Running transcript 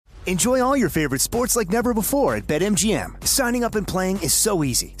Enjoy all your favorite sports like never before at BetMGM. Signing up and playing is so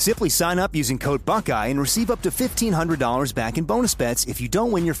easy. Simply sign up using code Buckeye and receive up to $1,500 back in bonus bets if you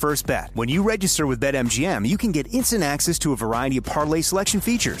don't win your first bet. When you register with BetMGM, you can get instant access to a variety of parlay selection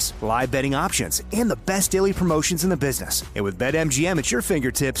features, live betting options, and the best daily promotions in the business. And with BetMGM at your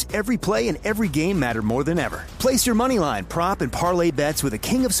fingertips, every play and every game matter more than ever. Place your moneyline, prop, and parlay bets with the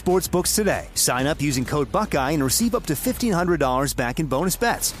king of sportsbooks today. Sign up using code Buckeye and receive up to $1,500 back in bonus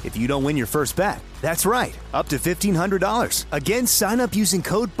bets if you don't win your first bet. That's right, up to $1,500. Again, sign up using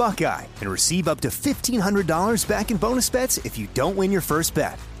code Buckeye and receive up to $1,500 back in bonus bets if you don't win your first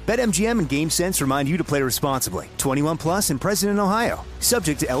bet. BetMGM and GameSense remind you to play responsibly. 21 plus and present in Ohio.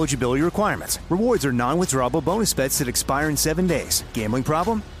 Subject to eligibility requirements. Rewards are non-withdrawable bonus bets that expire in 7 days. Gambling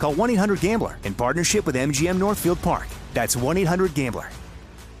problem? Call 1-800-GAMBLER in partnership with MGM Northfield Park. That's 1-800-GAMBLER.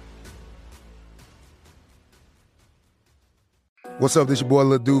 What's up, this your boy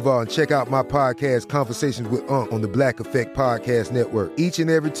Lil Duval, and check out my podcast, Conversations with Unc, on the Black Effect Podcast Network. Each and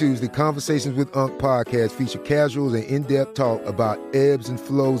every Tuesday, Conversations with Unc podcast feature casuals and in-depth talk about ebbs and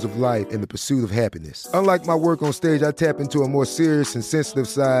flows of life and the pursuit of happiness. Unlike my work on stage, I tap into a more serious and sensitive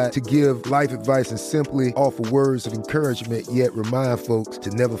side to give life advice and simply offer words of encouragement, yet remind folks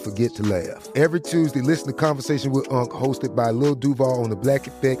to never forget to laugh. Every Tuesday, listen to Conversation with Unc, hosted by Lil Duval on the Black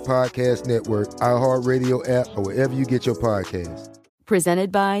Effect Podcast Network, iHeartRadio app, or wherever you get your podcasts.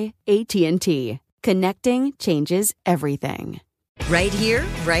 Presented by AT&T. Connecting changes everything. Right here,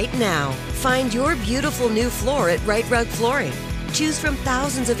 right now. Find your beautiful new floor at Right Rug Flooring. Choose from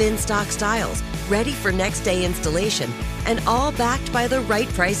thousands of in-stock styles, ready for next day installation, and all backed by the right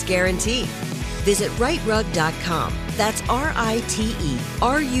price guarantee. Visit rightrug.com. That's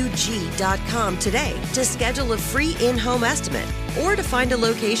RITERUG.com today to schedule a free in-home estimate or to find a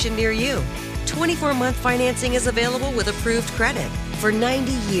location near you. 24-month financing is available with approved credit. For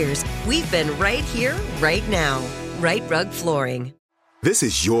 90 years, we've been right here, right now. Right Rug Flooring. This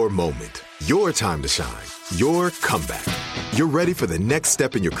is your moment, your time to shine, your comeback. You're ready for the next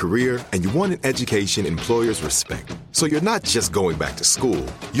step in your career, and you want an education employers respect. So you're not just going back to school,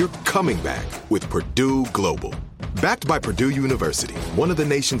 you're coming back with Purdue Global. Backed by Purdue University, one of the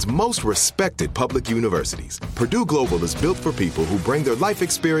nation's most respected public universities, Purdue Global is built for people who bring their life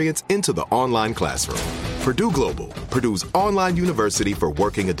experience into the online classroom. Purdue Global, Purdue's online university for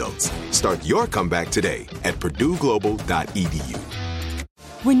working adults. Start your comeback today at purdueglobal.edu.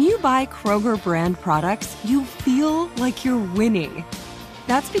 When you buy Kroger brand products, you feel like you're winning.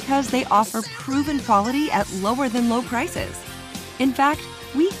 That's because they offer proven quality at lower than low prices. In fact,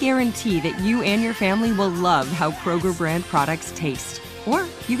 we guarantee that you and your family will love how Kroger brand products taste, or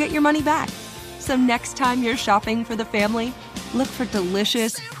you get your money back. So next time you're shopping for the family, look for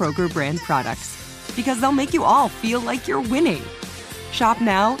delicious Kroger brand products, because they'll make you all feel like you're winning. Shop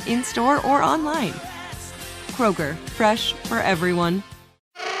now, in-store, or online. Kroger, fresh for everyone.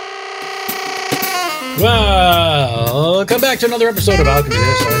 Well, come back to another episode of Alchemy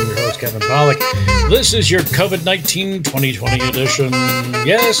This. I'm your host, Kevin Pollak. This is your COVID-19 2020 edition.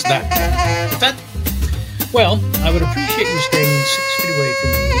 Yes, that. Well, I would appreciate you staying 6 feet away from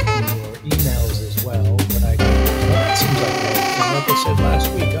me in your emails as well, but that seems like like I said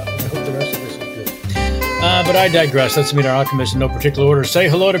last week, I hope the rest of this is good. But I digress. Let's meet our alchemists in no particular order. Say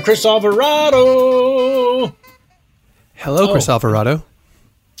hello to Chris Alvarado. Hello, Chris Alvarado.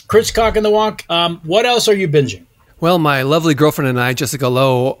 Chris Cock in the Walk. What else are you binging? Well, my lovely girlfriend and I, Jessica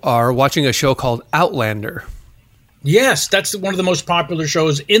Lowe, are watching a show called Outlander. Yes, that's one of the most popular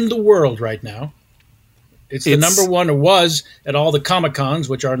shows in the world right now. It's the number one, or was, at all the Comic-Cons,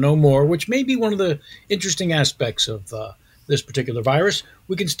 which are no more, which may be one of the interesting aspects of this particular virus.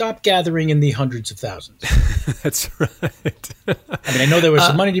 We can stop gathering in the hundreds of thousands. That's right. I mean, I know there was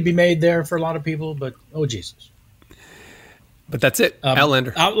some money to be made there for a lot of people, but oh, Jesus. But that's it.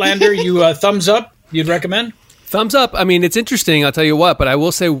 Outlander. Outlander, you thumbs up? You'd recommend? Thumbs up. I mean, it's interesting, I'll tell you what, but I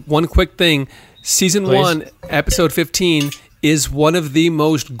will say one quick thing. Season 1, episode 15, is one of the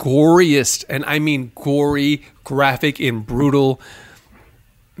most goriest, and I mean gory, graphic, and brutal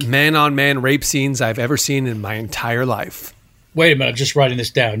man-on-man rape scenes I've ever seen in my entire life. Wait a minute, I'm just writing this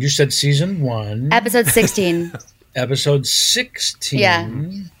down. You said season 1. Episode 16. Episode 16. Yeah.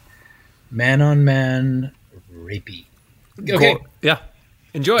 Man-on-man rapey. Okay. Yeah.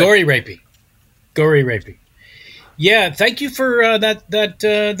 Enjoy. Gory rapey. Yeah, thank you for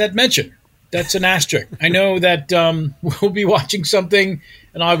that mention. That's an asterisk. I know that we'll be watching something,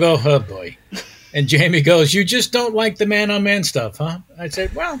 and I'll go, oh, boy. And Jamie goes, you just don't like the man-on-man stuff, huh? I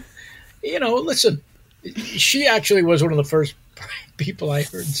said, well, listen. She actually was one of the first people I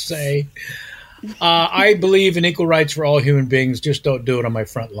heard say, I believe in equal rights for all human beings. Just don't do it on my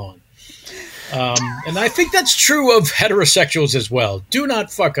front lawn. And I think that's true of heterosexuals as well. Do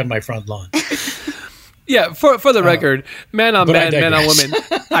not fuck on my front lawn. Yeah, for the record, man on man, man on digress.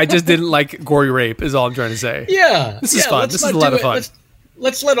 woman. I just didn't like gory rape, is all I'm trying to say. Yeah. This is fun. This is a lot of fun.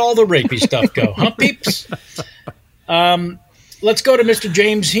 Let's let all the rapey stuff go, huh, peeps? Let's go to Mr.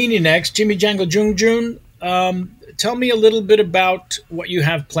 James Heaney next. Jimmy Jangle Jung Jun. Tell me a little bit about what you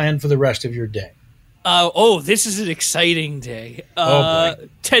have planned for the rest of your day. This is an exciting day.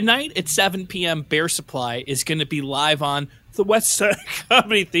 Tonight at 7 p.m., Bear Supply is going to be live on the West Side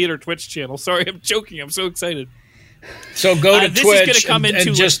Comedy Theater Twitch channel. Sorry, I'm joking. I'm so excited. So go to this Twitch is come and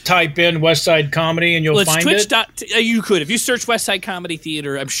into just type in West Side Comedy and you'll find Twitch. it. You could. If you search West Side Comedy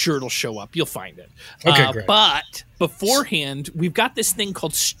Theater, I'm sure it'll show up. You'll find it. Okay, great. But beforehand, we've got this thing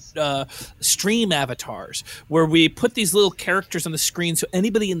called stream avatars, where we put these little characters on the screen so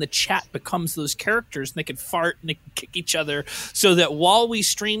anybody in the chat becomes those characters and they can fart and they can kick each other, so that while we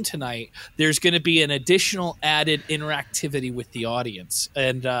stream tonight, there's going to be an additional added interactivity with the audience.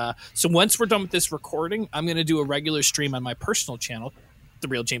 And so once we're done with this recording, I'm going to do a regular stream on my personal channel,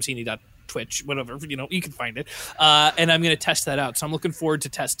 TheRealJamesHeaney.Twitch, whatever, you can find it. And I'm going to test that out. So I'm looking forward to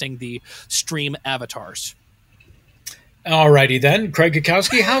testing the stream avatars. All righty then. Craig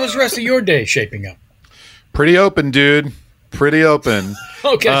Kukowski, how is the rest of your day shaping up? Pretty open, dude. Pretty open.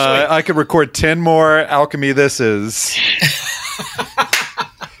 Okay, I could record 10 more Alchemy Thises.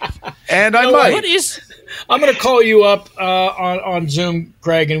 And I might. I'm going to call you up on Zoom,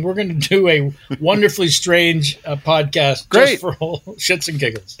 Craig, and we're going to do a wonderfully strange podcast just for whole shits and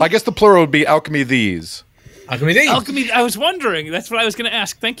giggles. I guess the plural would be Alchemy These. Alchemy These. I was wondering. That's what I was going to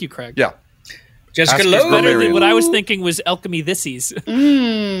ask. Thank you, Craig. Yeah. Jessica Lowe. Better than what I was thinking was Alchemy Thises.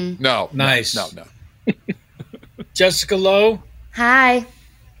 No. Nice. No. Jessica Lowe. Hi.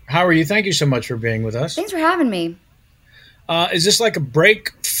 How are you? Thank you so much for being with us. Thanks for having me. Is this like a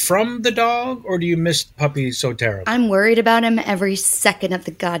break from the dog, or do you miss Puppy so terribly? I'm worried about him every second of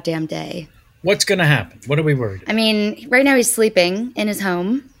the goddamn day. What's going to happen? What are we worried about? I mean, right now he's sleeping in his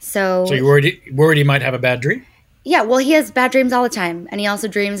home, so... So you're worried he might have a bad dream? Yeah, well, he has bad dreams all the time, and he also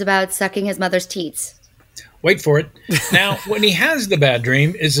dreams about sucking his mother's teats. Wait for it. Now, when he has the bad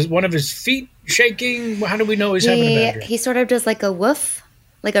dream, is one of his feet shaking? How do we know he's having a bad dream? He sort of does like a woof,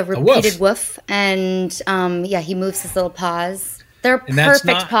 like a repeated woof, and he moves his little paws. They're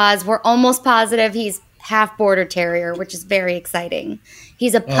perfect paws. We're almost positive he's half border terrier, which is very exciting.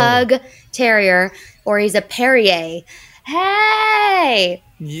 He's a pug terrier, or he's a Perrier. Hey!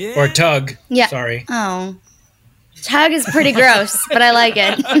 Yeah. Or Tug. Yeah. Sorry. Oh. Tug is pretty gross, but I like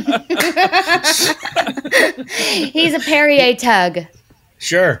it. He's a Perrier Tug.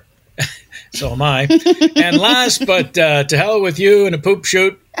 Sure. So am I. And last, but to hell with you and a poop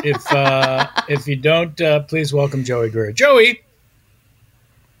shoot. If you don't, please welcome Joey Greer. Joey.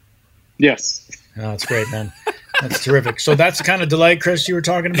 Yes. Oh, that's great, man. That's terrific. So that's the kind of delay, Chris, you were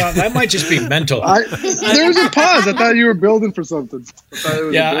talking about? That might just be mental. There was a pause. I thought you were building for something.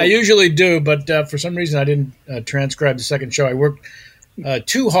 I usually do, but for some reason I didn't transcribe the second show. I worked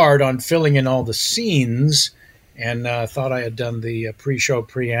too hard on filling in all the scenes and thought I had done the pre-show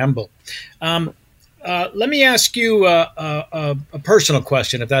preamble. Let me ask you a personal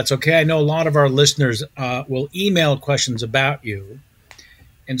question, if that's okay. I know a lot of our listeners will email questions about you.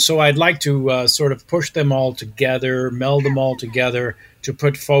 And so I'd like to sort of push them all together, meld them all together to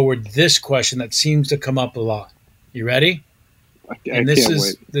put forward this question that seems to come up a lot. You ready? I can't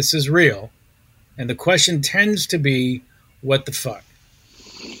wait. This is real. And the question tends to be, what the fuck?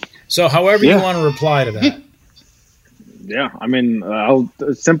 So however you want to reply to that. Yeah, I mean, I'll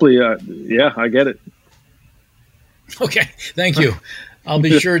simply, I get it. Okay, thank you. I'll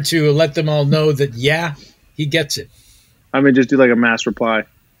be sure to let them all know that, he gets it. I mean, just do like a mass reply.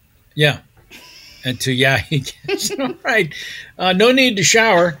 Yeah. And he gets it. All right. No need to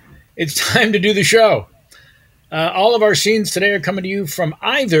shower. It's time to do the show. All of our scenes today are coming to you from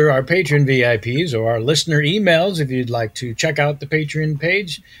either our Patreon VIPs or our listener emails. If you'd like to check out the Patreon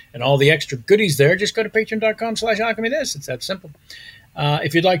page and all the extra goodies there, just go to patreon.com/alchemythis. It's that simple.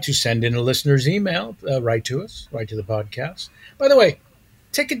 If you'd like to send in a listener's email, write to us, write to the podcast. By the way,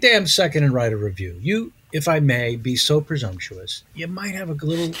 take a damn second and write a review. You, if I may be so presumptuous, you might have a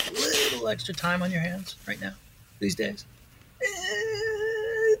little extra time on your hands right now, these days.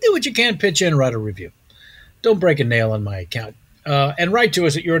 Do what you can, pitch in, write a review. Don't break a nail on my account. And write to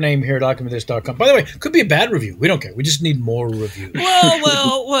us at yournamehere@alchemythis.com. By the way, could be a bad review. We don't care. We just need more reviews.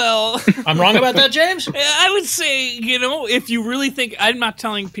 Well. I'm wrong about that, James? I would say, if you really think, I'm not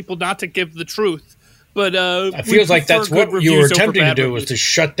telling people not to give the truth, But it feels like that's what you were attempting to do, was to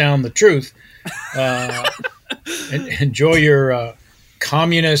shut down the truth. And enjoy your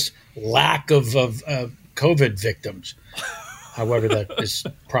communist lack of COVID victims, however that is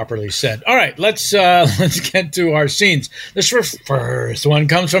properly said. All right, let's get to our scenes. This first one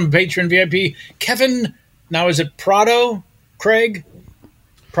comes from patron VIP Kevin. Now, is it Prado? Craig?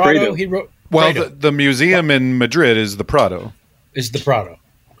 Prado? He wrote. Well, the museum in Madrid is the Prado. Is the Prado.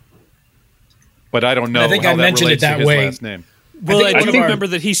 But I don't know. I think I mentioned it that way. Last name. Well, I do remember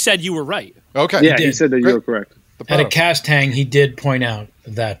that he said you were right. Okay. Yeah, he said that you were correct. At a cast hang, he did point out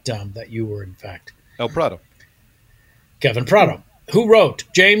that that you were, in fact, El Prado. Kevin Prado, who wrote,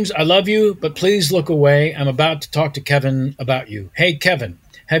 James, I love you, but please look away. I'm about to talk to Kevin about you. Hey, Kevin,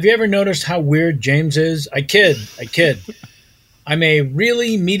 have you ever noticed how weird James is? I kid. I'm a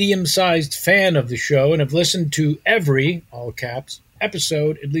really medium-sized fan of the show and have listened to every, all caps,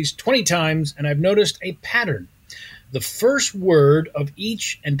 episode at least 20 times, and I've noticed a pattern. The first word of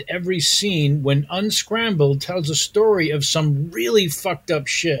each and every scene, when unscrambled, tells a story of some really fucked up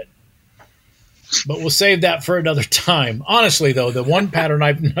shit. But we'll save that for another time. Honestly, though, the one pattern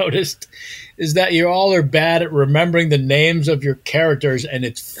I've noticed is that you all are bad at remembering the names of your characters, and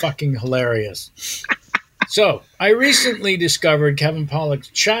it's fucking hilarious. So, I recently discovered Kevin Pollak's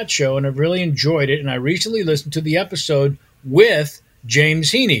chat show, and I've really enjoyed it, and I recently listened to the episode with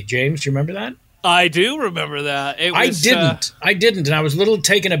James Heaney. James, do you remember that? I do remember that. I didn't, and I was a little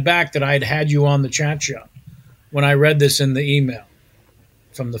taken aback that I'd had you on the chat show when I read this in the email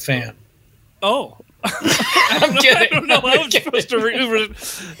from the fan. Oh. I'm kidding. I don't know how I'm supposed to read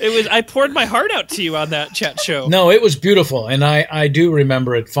it. I poured my heart out to you on that chat show. No, it was beautiful, and I do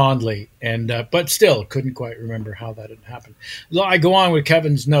remember it fondly, and but still couldn't quite remember how that had happened. I go on with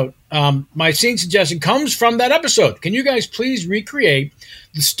Kevin's note. My scene suggestion comes from that episode. Can you guys please recreate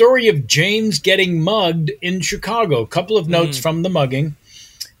the story of James getting mugged in Chicago? A couple of notes from the mugging.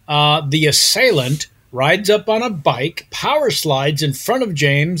 The assailant rides up on a bike, power slides in front of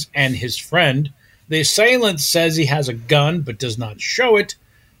James and his friend. The assailant says he has a gun but does not show it.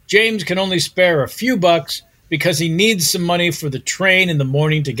 James can only spare a few bucks because he needs some money for the train in the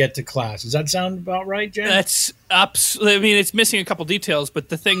morning to get to class. Does that sound about right, James? That's absolutely. I mean, it's missing a couple details, but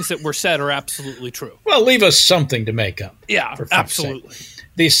the things that were said are absolutely true. Well, leave us something to make up. Yeah, absolutely.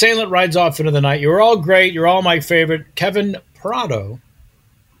 The assailant rides off into the night. You're all great. You're all my favorite. Kevin Prado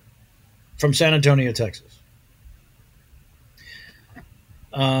from San Antonio, Texas.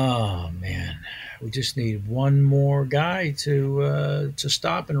 Oh, man. We just need one more guy to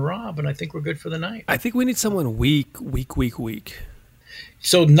stop and rob, and I think we're good for the night. I think we need someone weak.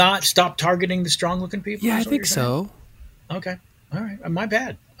 So not stop targeting the strong-looking people? Yeah, I think so. Okay. All right. My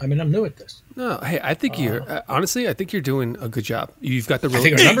bad. I mean, I'm new at this. No, hey, I think honestly, I think you're doing a good job. You've got the I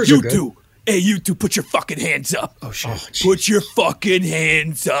think our numbers are good. Hey, you two, put your fucking hands up. Oh, shit. Put your fucking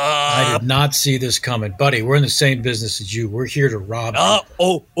hands up. I did not see this coming. Buddy, we're in the same business as you. We're here to rob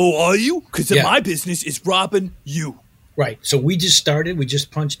you. Are you? Because my business is robbing you. Right. So we just started. We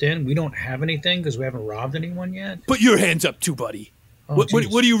just punched in. We don't have anything because we haven't robbed anyone yet. Put your hands up too, buddy. What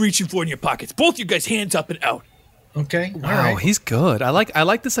are you reaching for in your pockets? Both you guys, hands up and out. Okay. Wow, all right. He's good. I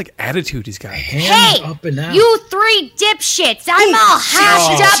like this attitude he's got. Hey, up and out. You three dipshits! I'm all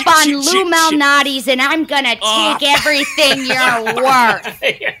hashed up on Lou Malnati's, and I'm gonna take everything you're worth.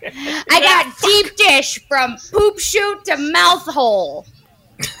 I got deep dish from poop shoot to mouth hole.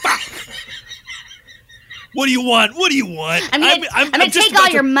 What do you want? I'm gonna take all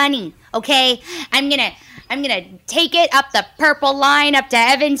your money, okay? I'm gonna take it up the Purple Line up to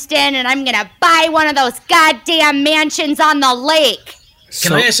Evanston, and I'm gonna buy one of those goddamn mansions on the lake.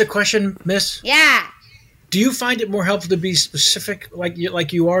 Can I ask a question, miss? Yeah. Do you find it more helpful to be specific like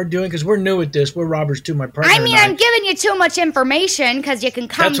you are doing? Because we're new at this. We're robbers too, my partner. I mean, I'm giving you too much information because you can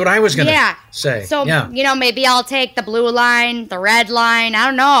come. That's what I was going to say. So, maybe I'll take the blue line, the red line. I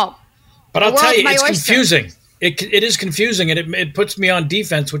don't know. But I'll tell you, it's confusing. It is confusing, and it puts me on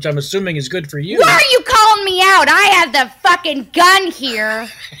defense, which I'm assuming is good for you. Why are you calling me out? I have the fucking gun here.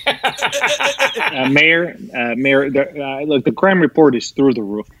 Mayor, look, the crime report is through the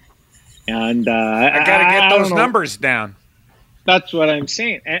roof. And I got to get those numbers down. That's what I'm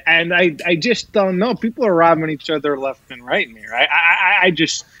saying. And I just don't know. People are robbing each other left and right in here.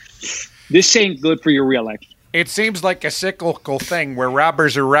 This ain't good for your reelection. It seems like a cyclical thing where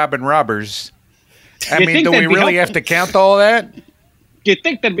robbers are robbing robbers. I mean, do we really have to count all that? You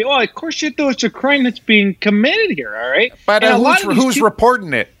think that'd be? Well, of course you do. It's a crime that's being committed here, all right? But who's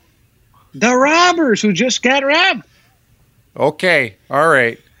reporting it? The robbers who just got robbed. Okay, all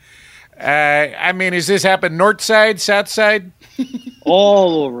right. I mean, has this happened north side, south side?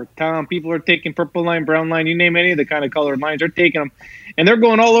 all over town. People are taking purple line, brown line, you name any of the kind of colored lines, they're taking them. And they're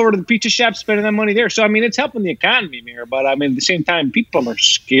going all over to the pizza shop, spending that money there. So, I mean, it's helping the economy, Mayor. But, I mean, at the same time, people are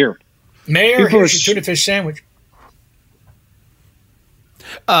scared. Mayor, here's your tuna fish sandwich.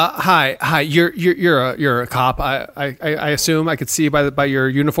 Hi. You're a cop. I assume I could see by your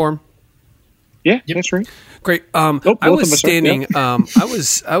uniform. Yeah, that's right. Great. I was standing. I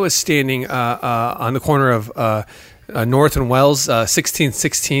was standing on the corner of North and Wells,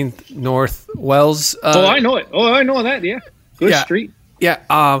 1616 North Wells. I know it. I know that. Yeah, good street. Yeah.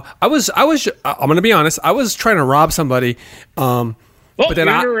 I was. I'm going to be honest. I was trying to rob somebody. But then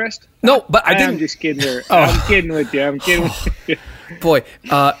you're under arrest. No, but I didn't. I'm just kidding there. I'm kidding with you. Boy,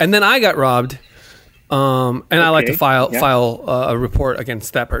 and then I got robbed. And I like to file a report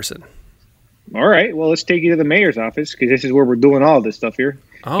against that person. All right. Well, let's take you to the mayor's office because this is where we're doing all this stuff here.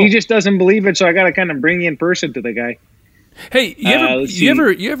 Oh. He just doesn't believe it, so I got to kind of bring you in person to the guy. Hey, you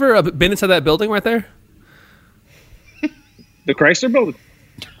ever been inside that building right there? The Chrysler building.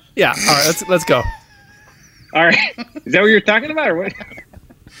 Yeah. All right. Let's go. All right. Is that what you're talking about, or what?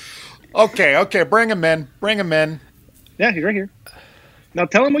 Okay. Bring him in. Yeah, he's right here. Now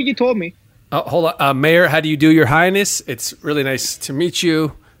tell him what you told me. Oh, hold on, Mayor. How do you do, Your Highness? It's really nice to meet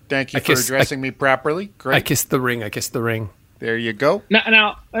you. Thank you for addressing me properly. Great. I kissed the ring. There you go.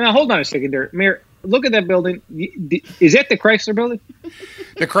 Now, hold on a second there, Mayor. Look at that building. Is that the Chrysler building?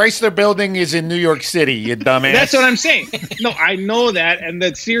 The Chrysler building is in New York City, you dumbass. That's what I'm saying. No, I know that, and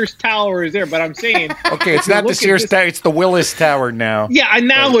the Sears Tower is there, but I'm saying... Okay, it's not the Sears Tower, it's the Willis Tower now. Yeah,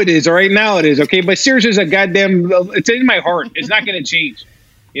 now it is, all right? Now it is, okay? But Sears is a goddamn... It's in my heart. It's not going to change.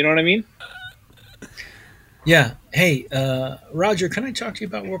 You know what I mean? Yeah. Hey, Roger, can I talk to you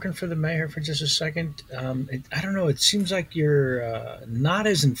about working for the mayor for just a second? I don't know. It seems like you're not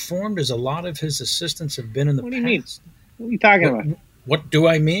as informed as a lot of his assistants have been in the past. What do you mean? What are you talking about? What do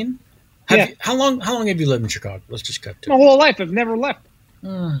I mean? How long have you lived in Chicago? Let's just cut to my whole life. I've never left.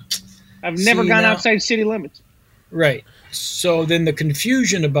 I've never gone outside city limits. Right. So then the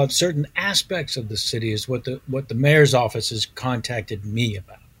confusion about certain aspects of the city is what the mayor's office has contacted me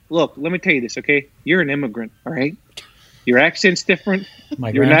about. Look, let me tell you this, okay? You're an immigrant, all right? Your accent's different.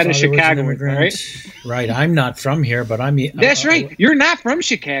 You're not a Chicagoan, all right? Right. I'm not from here, but I'm... That's right. You're not from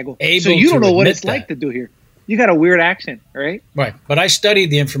Chicago. So you don't know what it's like to do here. You got a weird accent, all right? Right. But I studied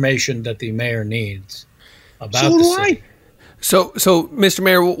the information that the mayor needs about the city. So, Mr.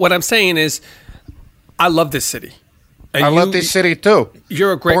 Mayor, what I'm saying is I love this city. And I love this city, too.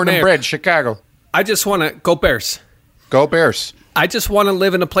 You're a great Born mayor. and bred, Chicago. I just want to... Go Bears. Go Bears. I just want to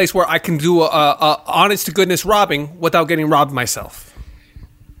live in a place where I can do honest-to-goodness robbing without getting robbed myself.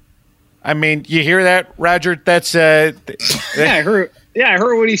 I mean, you hear that, Roger? That's I heard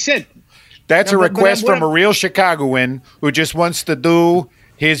what he said. That's a request from a real Chicagoan who just wants to do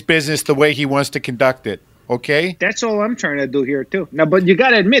his business the way he wants to conduct it. Okay? That's all I'm trying to do here, too. Now, but you got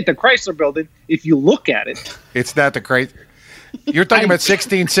to admit, the Chrysler building, if you look at it... It's not the Chrysler... You're talking about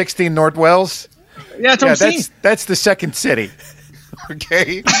 1616 North Wells? Yeah, that's what I'm saying. That's the second city.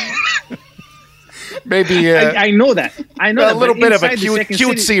 Okay? Maybe... I know that. I know a little bit of a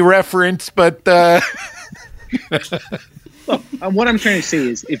cutesy reference, but... Look, what I'm trying to say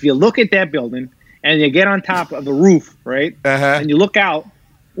is, if you look at that building and you get on top of the roof, right, and you look out,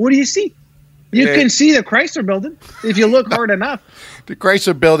 what do you see? You can see the Chrysler building if you look hard enough. The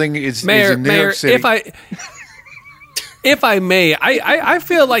Chrysler building is in New York City. If I may, I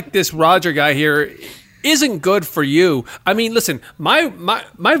feel like this Roger guy here isn't good for you. I mean, listen, my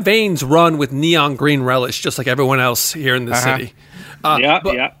veins run with neon green relish, just like everyone else here in the city.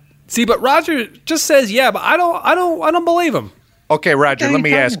 Yeah. See, but Roger just says, yeah, but I don't believe him. Okay, Roger, let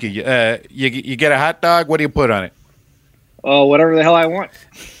me ask you. You get a hot dog, what do you put on it? Whatever the hell I want.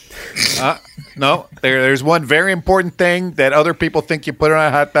 No, there's one very important thing that other people think you put on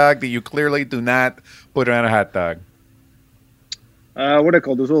a hot dog that you clearly do not put on a hot dog. What are they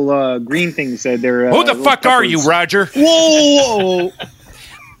called? Those little green things that they're... Who the fuck are you, Roger? Whoa!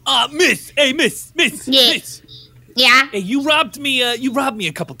 Miss. Hey, miss. Miss. Yeah? Hey, you robbed me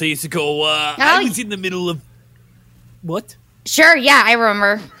a couple days ago. I was in the middle of... What? Sure, yeah, I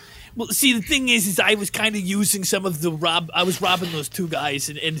remember. Well, see, the thing is I was kind of using some of I was robbing those two guys,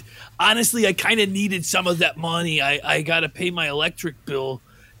 and honestly, I kind of needed some of that money. I got to pay my electric bill,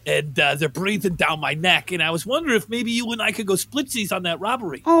 and they're breathing down my neck, and I was wondering if maybe you and I could go splitsies on that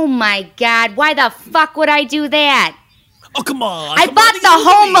robbery. Oh, my God. Why the fuck would I do that? Oh, come on. I bought the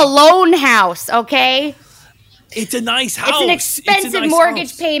Home Alone house, okay? It's a nice house. It's an expensive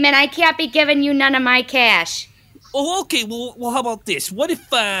mortgage payment. I can't be giving you none of my cash. Oh, okay. Well, how about this? What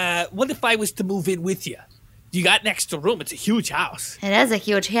if I was to move in with you? You got an extra room. It's a huge house. It is a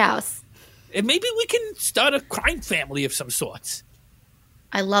huge house. And maybe we can start a crime family of some sorts.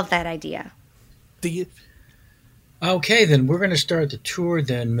 I love that idea. Do you? Okay, then we're going to start the tour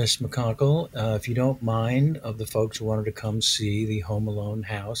then, Miss McConkle, if you don't mind, of the folks who wanted to come see the Home Alone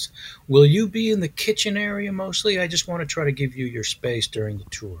house. Will you be in the kitchen area mostly? I just want to try to give you your space during the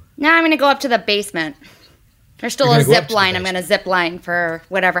tour. No, I'm going to go up to the basement. There's still a zip line. I'm going to zip line for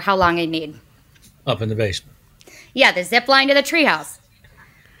how long I need. Up in the basement? Yeah, the zip line to the treehouse.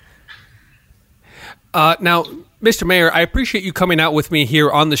 Now, Mr. Mayor, I appreciate you coming out with me here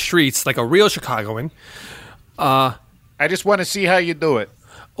on the streets like a real Chicagoan. I just want to see how you do it.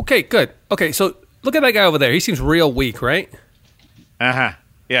 Okay, good. Okay, so look at that guy over there. He seems real weak, right? Uh-huh.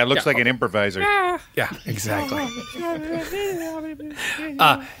 Yeah, it looks like an improviser. Yeah, exactly.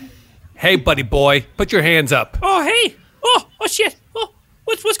 Hey, buddy boy, put your hands up. Oh, hey. Oh, shit. Oh,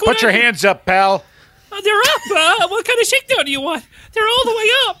 what's going on? Put your hands up, pal. They're up. What kind of shakedown do you want? They're all the way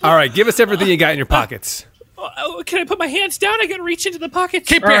up. All right, give us everything you got in your pockets. Can I put my hands down? I got to reach into the pockets.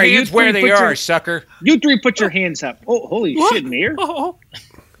 Keep your hands where they are, sucker. You three put your hands up. Oh, holy shit, Mayor. Oh.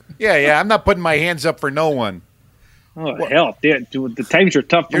 Yeah, I'm not putting my hands up for no one. Oh, hell. The times are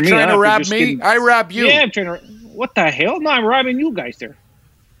tough for You're me. You're trying to rob me? Kidding. I rob you. Yeah, I'm trying to... What the hell? No, I'm robbing you guys there.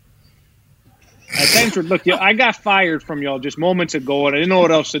 Times are... Look, I got fired from y'all just moments ago, and I didn't know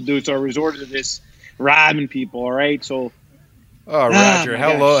what else to do, so I resorted to this robbing people, all right? So... Oh, Roger,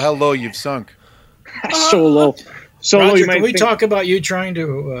 how low you've sunk. So low. Roger, can we talk about you trying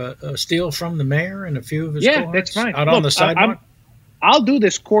to steal from the mayor and a few of his cohorts? That's fine. Out on the sidewalk? I'll do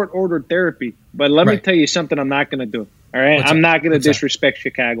this court-ordered therapy, but let me tell you something I'm not going to do. All right? I'm not going to disrespect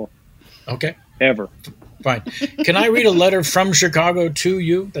Chicago. Okay. Ever. Fine. Can I read a letter from Chicago to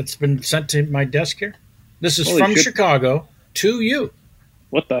you that's been sent to my desk here? This is from Chicago to you.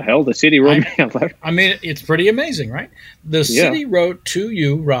 What the hell? The city wrote me a letter? I mean, it's pretty amazing, right? The city wrote to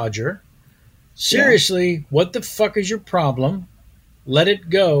you, Roger. Seriously, what the fuck is your problem? Let it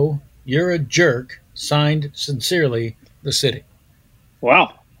go. You're a jerk. Signed, sincerely, the city.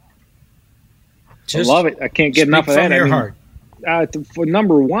 Wow. I love it. I can't get enough of that. From your heart. For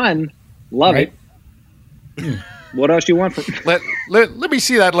number one, love it. What else you want from let me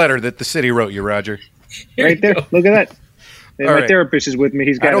see that letter that the city wrote you, Roger. Right there. Look at that. My therapist is with me.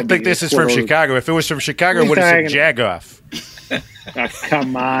 He's got. I don't think this is from Chicago. If it was from Chicago, it would have said Jagoff.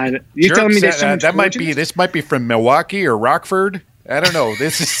 Come on! You telling me that might be? This might be from Milwaukee or Rockford. I don't know.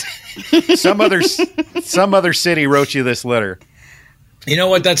 This is some other city wrote you this letter. You know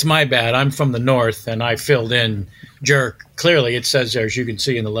what? That's my bad. I'm from the north, and I filled in jerk. Clearly, it says there, as you can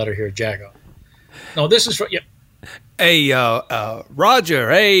see in the letter here, Jago. No, this is from. Yeah. Hey, Roger.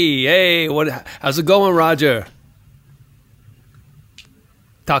 Hey, how's it going, Roger?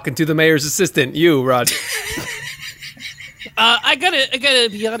 Talking to the mayor's assistant, you, Roger. I gotta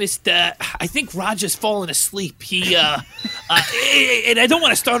be honest. I think Roger's fallen asleep. He and I don't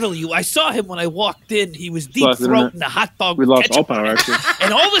want to startle you. I saw him when I walked in. He was deep throating the hot dog. We lost all power, actually.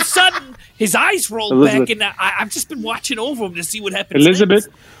 And all of a sudden, his eyes rolled back, and I've just been watching over him to see what happens. Elizabeth.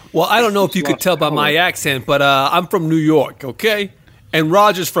 Next. Well, I don't know if you could tell by my accent, but I'm from New York, okay? And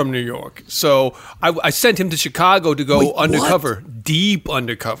Roger's from New York. So I sent him to Chicago to go undercover, deep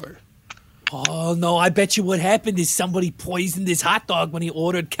undercover. Oh, no, I bet you what happened is somebody poisoned his hot dog when he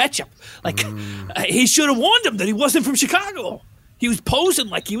ordered ketchup. He should have warned him that he wasn't from Chicago. He was posing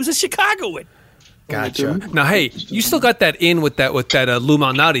like he was a Chicagoan. Gotcha. Now, hey, you still got that in with that Lou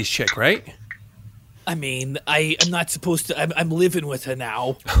Malnati's chick, right? I mean, I'm not supposed to. I'm living with her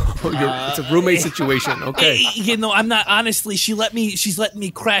now. It's a roommate situation. Okay. I'm not. Honestly, she's letting me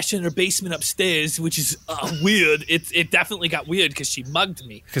crash in her basement upstairs, which is weird. It definitely got weird because she mugged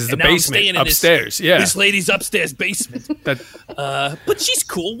me. Because the basement upstairs. This lady's upstairs basement. But she's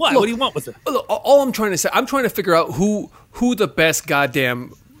cool. Why? What do you want with her? All I'm trying to say, I'm trying to figure out who the best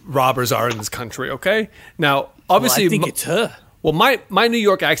goddamn robbers are in this country. Okay. Now, obviously, I think it's her. Well, my New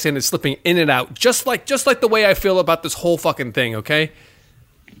York accent is slipping in and out, just like the way I feel about this whole fucking thing, okay?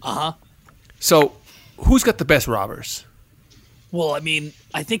 Uh-huh. So, who's got the best robbers? Well, I mean,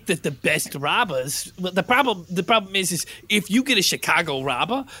 I think that the best robbers. The problem is if you get a Chicago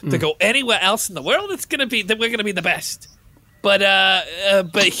robber to go anywhere else in the world, we're gonna be the best. But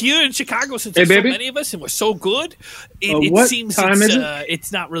here in Chicago, since there's so many of us and we're so good, it seems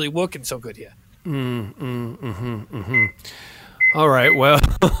it's not really working so good here. All right, well,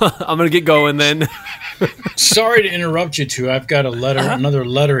 I'm going to get going then. Sorry to interrupt you two. I've got another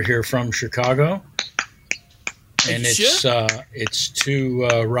letter here from Chicago. And it's to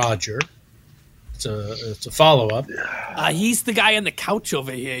Roger. It's a follow-up. He's the guy on the couch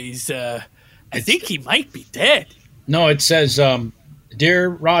over here. He's I think he might be dead. No, it says, Dear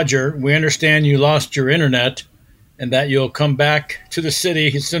Roger, we understand you lost your internet and that you'll come back to the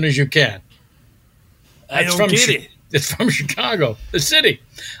city as soon as you can. I don't get it. It's from Chicago, the city.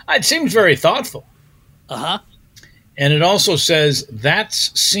 It seems very thoughtful. Uh-huh. And it also says,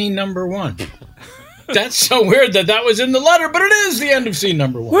 that's scene number 1. That's so weird that was in the letter, but it is the end of scene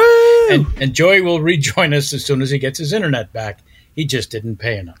number 1. And Joey will rejoin us as soon as he gets his internet back. He just didn't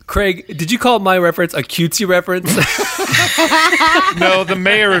pay enough. Craig, did you call my reference a cutesy reference? No, the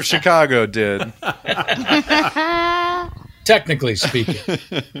mayor of Chicago did. Technically speaking.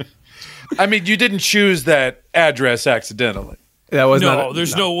 I mean, you didn't choose that address accidentally. That was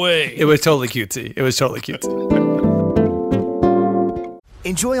there's no way. It was totally cutesy.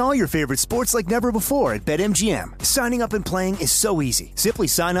 Enjoy all your favorite sports like never before at BetMGM. Signing up and playing is so easy. Simply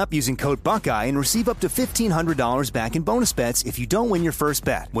sign up using code Buckeye and receive up to $1,500 back in bonus bets if you don't win your first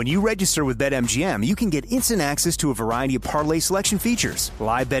bet. When you register with BetMGM, you can get instant access to a variety of parlay selection features,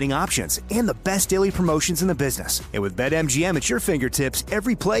 live betting options, and the best daily promotions in the business. And with BetMGM at your fingertips,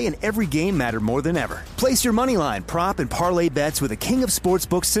 every play and every game matter more than ever. Place your moneyline, prop, and parlay bets with the king of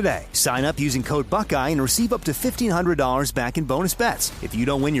sportsbooks today. Sign up using code Buckeye and receive up to $1,500 back in bonus bets if you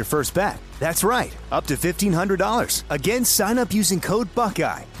don't win your first bet. That's right, up to $1,500. Again, sign up using code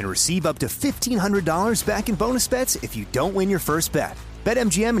Buckeye and receive up to $1,500 back in bonus bets if you don't win your first bet.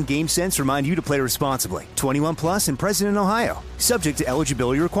 BetMGM and GameSense remind you to play responsibly. 21 plus and present in Ohio. Subject to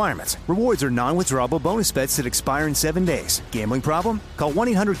eligibility requirements. Rewards are non-withdrawable bonus bets that expire in 7 days. Gambling problem? Call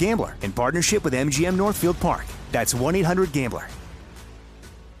 1-800-GAMBLER in partnership with MGM Northfield Park. That's 1-800-GAMBLER.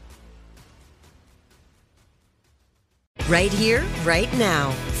 Right here, right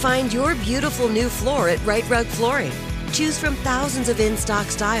now. Find your beautiful new floor at Right Rug Flooring. Choose from thousands of in-stock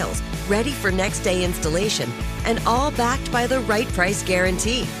styles, ready for next day installation, and all backed by the right price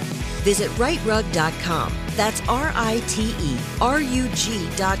guarantee. Visit rightrug.com. That's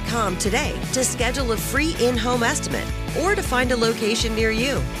RITERUG.com today to schedule a free in-home estimate or to find a location near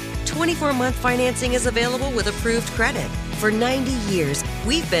you. 24-month financing is available with approved credit. For 90 years,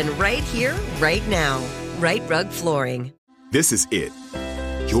 we've been right here, right now. Right Rug Flooring. This is it.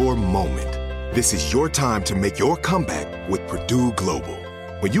 Your moment. This is your time to make your comeback with Purdue Global.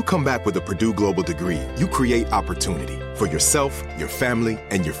 When you come back with a Purdue Global degree, you create opportunity for yourself, your family,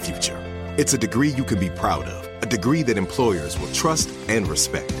 and your future. It's a degree you can be proud of, a degree that employers will trust and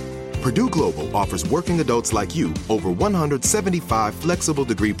respect. Purdue Global offers working adults like you over 175 flexible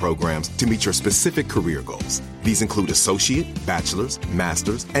degree programs to meet your specific career goals. These include associate, bachelor's,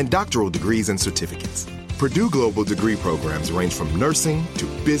 master's, and doctoral degrees and certificates. Purdue Global degree programs range from nursing to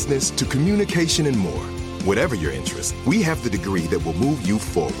business to communication and more. Whatever your interest, we have the degree that will move you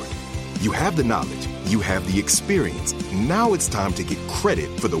forward. You have the knowledge, you have the experience. Now it's time to get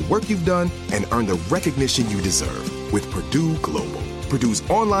credit for the work you've done and earn the recognition you deserve with Purdue Global, Purdue's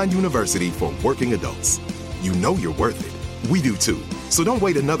online university for working adults. You know you're worth it. We do too. So don't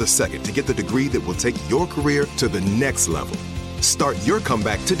wait another second to get the degree that will take your career to the next level. Start your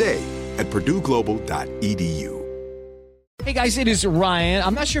comeback today at purdueglobal.edu. Hey guys, it is Ryan.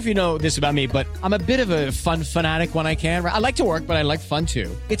 I'm not sure if you know this about me, but I'm a bit of a fun fanatic when I can. I like to work, but I like fun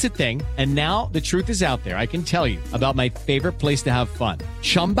too. It's a thing. And now the truth is out there. I can tell you about my favorite place to have fun.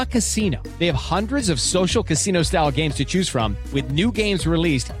 Chumba Casino. They have hundreds of social casino style games to choose from with new games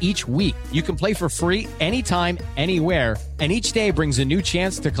released each week. You can play for free anytime, anywhere. And each day brings a new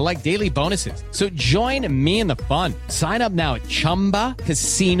chance to collect daily bonuses. So join me in the fun. Sign up now at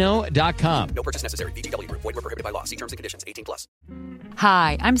ChumbaCasino.com. No purchase necessary. VGW. Void where prohibited by law. See terms and conditions. 18 plus.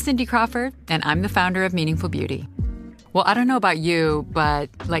 Hi, I'm Cindy Crawford, and I'm the founder of Meaningful Beauty. Well, I don't know about you,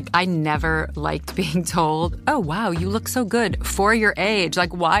 but I never liked being told, oh, wow, you look so good for your age.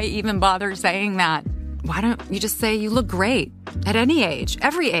 Why even bother saying that? Why don't you just say you look great at any age,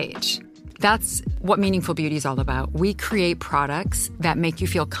 every age? That's what Meaningful Beauty is all about. We create products that make you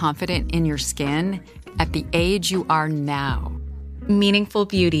feel confident in your skin at the age you are now. Meaningful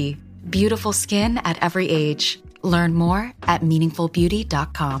Beauty. Beautiful skin at every age. Learn more at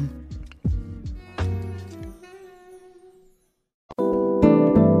meaningfulbeauty.com.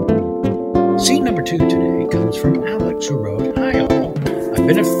 Scene number 2 today comes from Alex, who wrote, Hi all. I've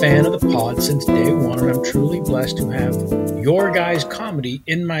been a fan of the pod since day one, and I'm truly blessed to have your guys' comedy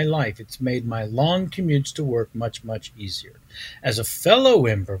in my life. It's made my long commutes to work much, much easier. As a fellow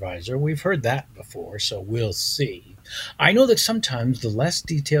improviser, we've heard that before, so we'll see. I know that sometimes the less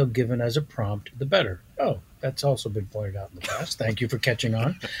detail given as a prompt, the better. Oh, that's also been pointed out in the past. Thank you for catching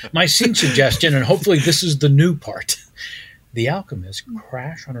on. My scene suggestion, and hopefully this is the new part. The alchemists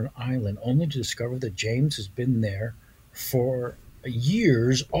crash on an island only to discover that James has been there for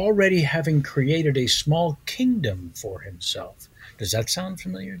years, already having created a small kingdom for himself. Does that sound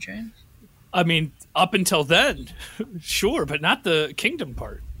familiar, James? I mean, up until then, sure, but not the kingdom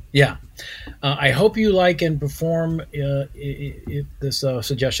part. Yeah. I hope you like and perform if this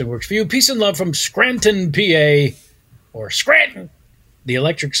suggestion works for you. Peace and love from Scranton, PA, or Scranton, the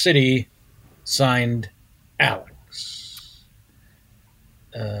Electric City, signed Alex.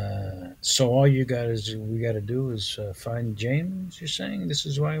 So all we got to do is find James, you're saying? This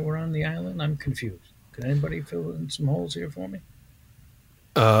is why we're on the island? I'm confused. Can anybody fill in some holes here for me?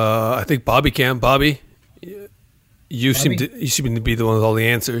 I think Bobby can. Bobby, you seem to be the one with all the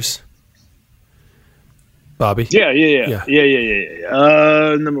answers. Bobby. Yeah.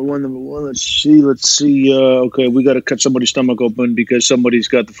 Number one. Let's see. Okay, we got to cut somebody's stomach open because somebody's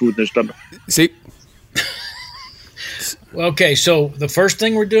got the food in their stomach. See. Okay, so the first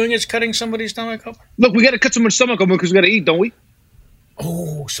thing we're doing is cutting somebody's stomach open? Look, we got to cut somebody's stomach open because we got to eat, don't we?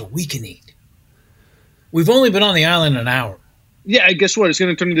 Oh, so we can eat. We've only been on the island an hour. Yeah, guess what? It's going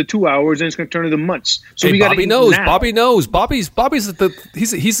to turn into 2 hours, and it's going to turn into months. So hey, we got to Bobby eat knows. now. Bobby knows. Bobby's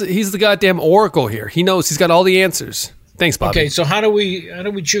the goddamn oracle here. He knows. He's got all the answers. Thanks, Bobby. Okay, so how do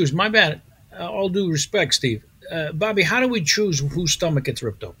we choose? My bad. All due respect, Steve. Bobby, how do we choose whose stomach gets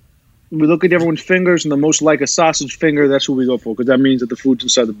ripped open? We look at everyone's fingers, and the most like a sausage finger, that's what we go for, because that means that the food's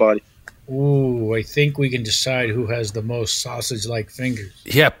inside the body. Ooh, I think we can decide who has the most sausage-like fingers.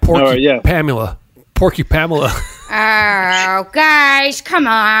 Yeah, Pamela. Porky Pamela. Oh, guys, come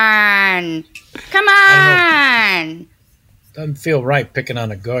on. Come on. Doesn't feel right picking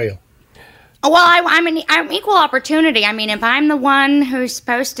on a girl. Well, I'm equal opportunity. I mean, if I'm the one who's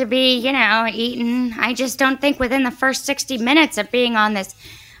supposed to be, eating, I just don't think within the first 60 minutes of being on this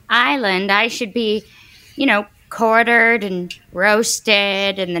island, I should be, quartered and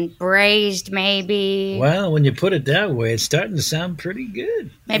roasted and then braised maybe. Well, when you put it that way, it's starting to sound pretty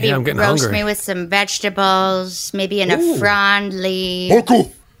good. Maybe I'm getting roast hungry. me with some vegetables, maybe in a frond leaf. Foku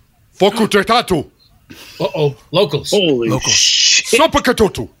tetatu. Uh-oh, locals. Holy shit.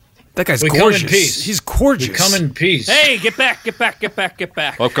 Sopakatotu. That guy's We gorgeous. come in peace. He's gorgeous. We come in peace. Hey, get back.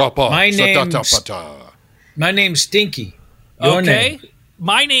 My name's Stinky. Your name?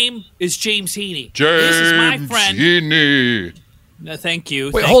 My name is James Heaney. James This is my friend. Heaney. No, thank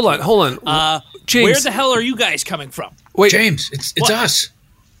you. Wait, thank hold you. on. James. Where the hell are you guys coming from? Wait, James, it's What? us.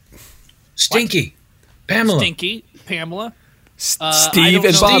 Stinky. Pamela. Stinky, Pamela. Steve I don't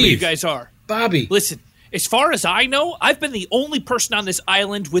and know Bobby. who you guys are. Bobby. Listen, as far as I know, I've been the only person on this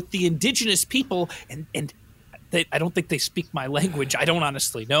island with the indigenous people, and I don't think they speak my language. I don't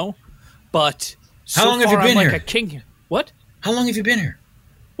honestly know. But How long have you far, been I'm here? like a king. What? How long have you been here?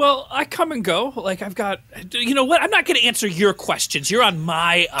 Well, I come and go. Like, I've got... You know what? I'm not going to answer your questions. You're on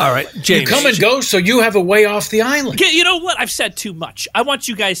my island. All right, James. You come and go, so you have a way off the island. You know what? I've said too much. I want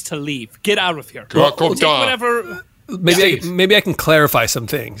you guys to leave. Get out of here. Well, Take whatever... Maybe I can clarify some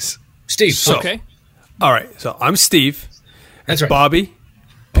things. Steve. So, Okay. all right. So I'm Steve. That's right. Bobby,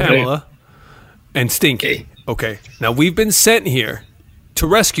 Pamela, and Stinky. Okay. Now we've been sent here to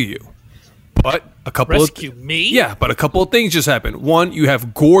rescue you, but a couple Rescue me? Yeah, but a couple of things just happened. One, you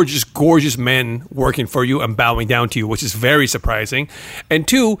have gorgeous men working for you and bowing down to you, which is very surprising. And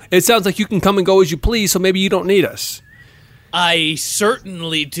two, it sounds like you can come and go as you please, so maybe you don't need us. I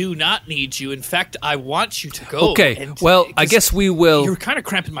certainly do not need you. In fact, I want you to go. Okay. And- Well, I 'cause guess we will You're kind of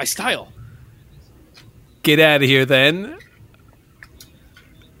cramping my style. get out of here then.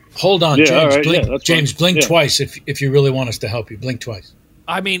 Hold on, Yeah, James. all right, Blink, yeah, that's James, fine. blink Yeah. twice if you really want us to help you. Blink twice.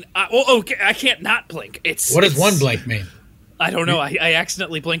 I mean, okay, I can't not blink. What does one blink mean? I don't know. I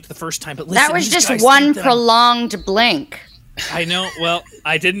accidentally blinked the first time, but listen, That was these just guys one think that I'm- prolonged blink. I know. Well,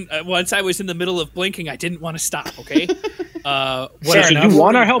 I didn't. Once I was in the middle of blinking, I didn't want to stop. Okay. So Whatever. do you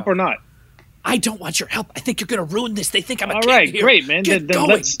want our help or not? I don't want your help. I think you're going to ruin this. They think I'm a All king right, here. great, man. Get Then going.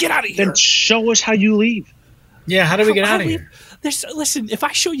 let's- Get out of here. Then show us how you leave. Yeah, how do we get How out of we- here? Listen, if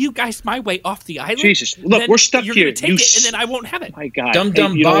I show you guys my way off the island, Jesus, look, then we're stuck you're here. Gonna take You it, and then I won't have it. My God. Dum Hey,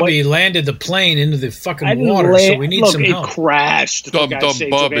 Dum you know what? Bobby landed the plane into the fucking I didn't water, so we need look, some it help. crashed. for Dum God's Dum sakes,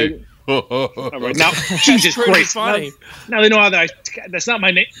 Bobby. okay? All right, now, Jesus pretty Christ. funny. Now they know how that's not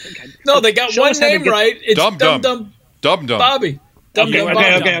my name. No, they got Show one us how to name get- right. It's Dum Dum Dum. Dum Dum. Bobby. Dum Okay, Dum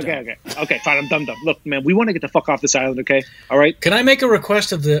okay, Bobby. okay, fine. I'm Dum Dum. Look, man, we want to get the fuck off this island, okay? All right? Can I make a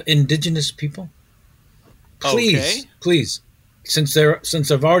request of the indigenous people? Please, Okay. please, since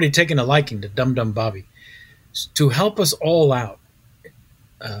they've already taken a liking to Dum Dum Bobby, to help us all out,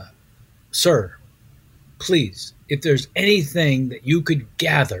 sir, please, if there's anything that you could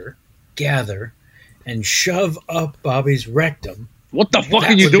gather, and shove up Bobby's rectum, What the fuck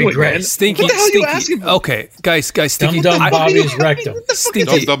are you doing, man? Stinky, what the hell Stinky. Are you asking for? Okay, guys, Stinky. Dum Bobby's rectum.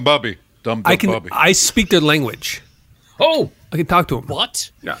 Stinky. Dum Bobby. Dum Bobby. I speak their language. Oh, I can talk to them. What?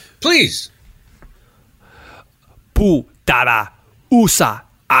 Yeah. Please. Pu dara usa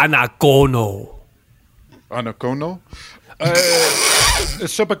anagono. Anagono?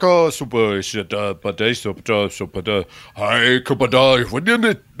 Sepako super shit pada super hi kupada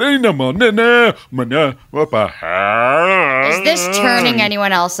Is this turning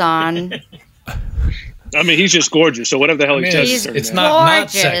anyone else on? I mean, he's just gorgeous. So whatever the hell he says, it's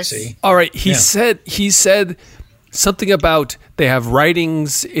not sexy. All right, he said something about they have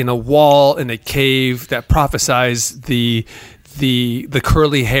writings in a wall in a cave that prophesies the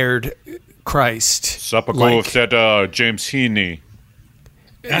curly-haired Christ. Sepako said James Heaney.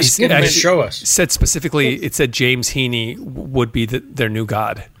 Show us. Said specifically, it said James Heaney would be their new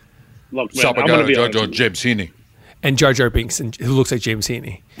god. Look, man, I'm gonna be James Heaney. And Jar Jar Binks, who looks like James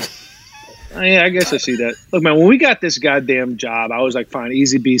Heaney. Yeah, I guess I see that. Look, man, when we got this goddamn job, I was like, fine,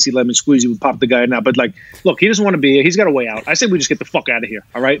 easy beasy, lemon squeezy, we pop the guy now. But like, look, he doesn't want to be here. He's got a way out. I say we just get the fuck out of here.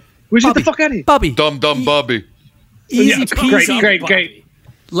 All right, we just get the fuck out of here. Bobby, dumb Bobby. Easy peasy. Great.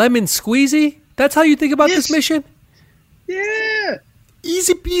 Lemon squeezy. That's how you think about this mission? Yeah.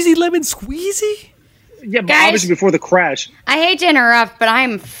 Easy peasy lemon squeezy. Yeah, but Guys, obviously before the crash. I hate to interrupt, but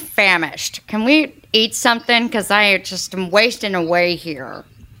I'm famished. Can we eat something? Because I just am wasting away here.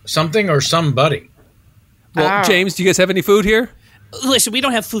 Something or somebody. Well, James, do you guys have any food here? Listen, we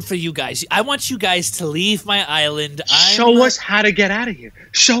don't have food for you guys. I want you guys to leave my island. Show us how to get out of here.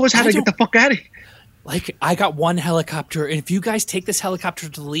 Show us how to get the fuck out of here. Like, I got one helicopter, and if you guys take this helicopter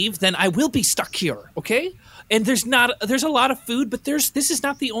to leave, then I will be stuck here, okay? And there's a lot of food, but this is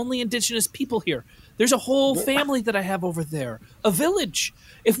not the only indigenous people here. There's a whole family that I have over there, a village.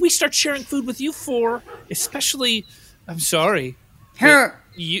 If we start sharing food with you four, especially, I'm sorry. Don't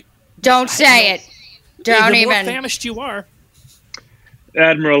say it. Don't the even. more famished you are.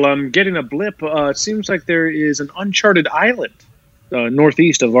 Admiral, I'm getting a blip. It seems like there is an uncharted island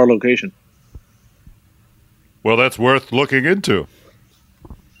northeast of our location. Well, that's worth looking into.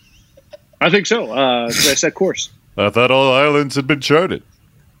 I think so. I set course. I thought all islands had been charted.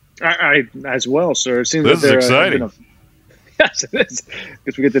 I as well, sir. It seems this that is exciting. Yes, it is.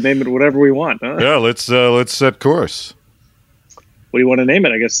 Guess we get to name it whatever we want. Huh? Yeah, let's set course. What do you want to name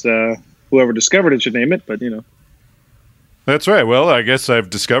it? I guess whoever discovered it should name it, but That's right. Well, I guess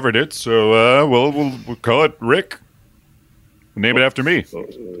I've discovered it, so we'll call it Rick. Name it after me.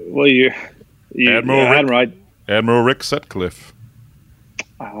 Well, Admiral Rick Sutcliffe.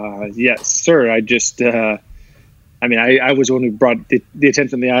 Yes, sir. I just, I was the one who brought the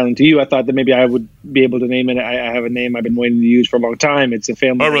attention of the island to you. I thought that maybe I would be able to name it. I have a name I've been waiting to use for a long time. It's a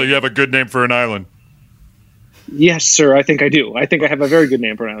family. Oh, really? You have a good name for an island? Yes, sir. I think I do. I think I have a very good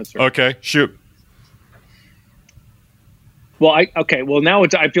name for an island, sir. Okay, shoot. Well, Well, now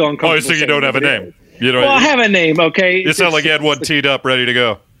I feel uncomfortable. Oh, so you don't have a name? I have a name. Okay. You sound like you had one teed up, ready to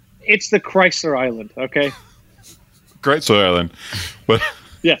go. It's the Chrysler Island. Okay. Chrysler Island. What?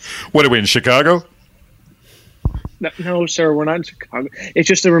 Yeah. What are we in Chicago? No, sir. We're not in Chicago. It's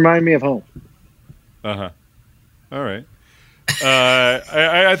just to remind me of home. All right.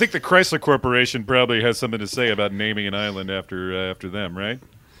 I think the Chrysler Corporation probably has something to say about naming an island after them, right?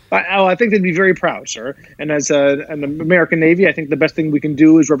 I think they'd be very proud, sir. And as an American Navy, I think the best thing we can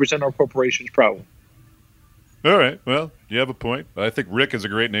do is represent our corporations proudly. All right. Well, you have a point. I think Rick is a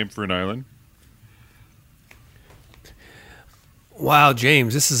great name for an island. Wow,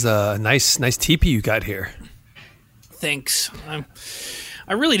 James, this is a nice teepee you got here. Thanks.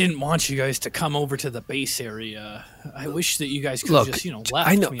 I really didn't want you guys to come over to the base area. I wish that you guys could have just, left.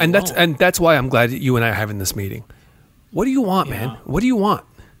 I know, me and alone. that's why I'm glad that you and I are having this meeting. What do you want, man? What do you want?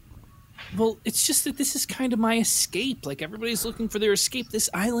 Well, it's just that this is kind of my escape. Like, everybody's looking for their escape. This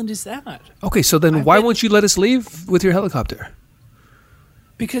island is that. Okay, so then why won't you let us leave with your helicopter?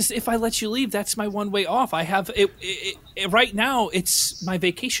 Because if I let you leave, that's my one way off. I have it right now. It's my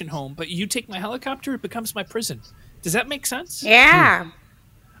vacation home, but you take my helicopter, it becomes my prison. Does that make sense? Yeah.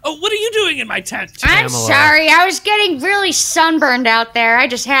 Oh, what are you doing in my tent? I'm sorry. I was getting really sunburned out there. I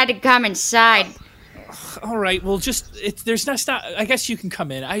just had to come inside. All right. Well, there's not. I guess you can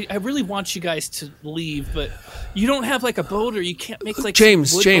come in. I really want you guys to leave, but you don't have like a boat, or you can't make like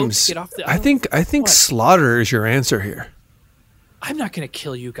James. to get off the I think slaughter is your answer here. I'm not going to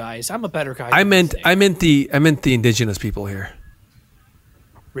kill you guys. I'm a better guy. I meant the indigenous people here.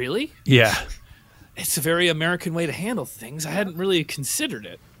 Really? Yeah. It's a very American way to handle things. I hadn't really considered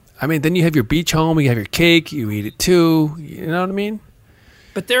it. I mean, then you have your beach home, you have your cake, you eat it too. You know what I mean?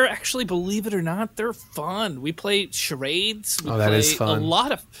 But they're actually, believe it or not, they're fun. We play charades. That is fun. A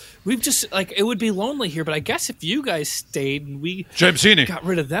lot of. We've just it would be lonely here, but I guess if you guys stayed and we got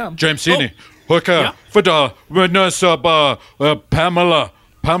rid of them. Jamesini. Fada, Vanessa, Pamela.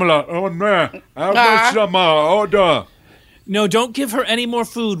 Oh, no. No, don't give her any more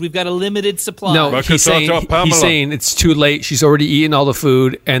food. We've got a limited supply. No, he's saying it's too late. She's already eaten all the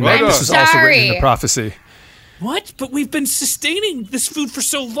food, and this was also written in the prophecy. What? But we've been sustaining this food for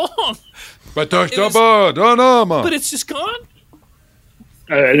so long. But it's just gone?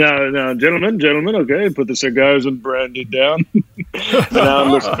 Now, gentlemen, okay, put the cigars and brandy down. Now,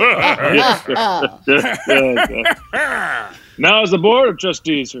 listen. Now, as the board of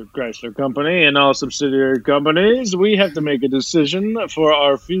trustees for Chrysler Company and all subsidiary companies, we have to make a decision for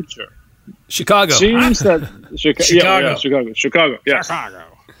our future. Chicago. Seems that Chicago. Yes.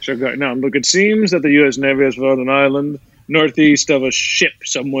 Chicago. Now, look, it seems that the U.S. Navy has found an island northeast of a ship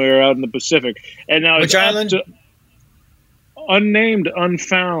somewhere out in the Pacific, and now which island? Unnamed,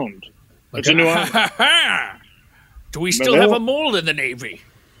 unfound. It's a new island. Do we still have a mole in the Navy?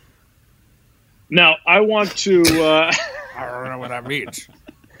 Now, I want to... I don't know what that means.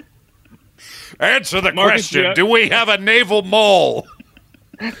 Answer the question. Do we have a naval mole?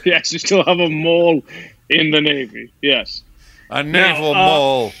 Yes, you still have a mole in the Navy. Yes. A naval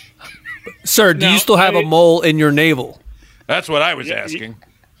mole. Sir, do you still have a mole in your navel? That's what I was asking.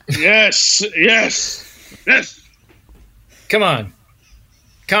 Yes. Come on.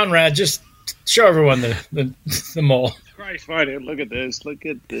 Conrad, just show everyone the mole. Christ, look at this. Look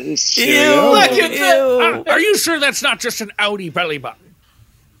at that. Are you sure that's not just an Audi belly button?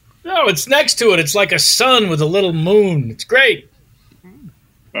 No, it's next to it. It's like a sun with a little moon. It's great.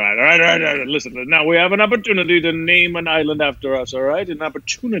 All right. Listen, now we have an opportunity to name an island after us, all right? An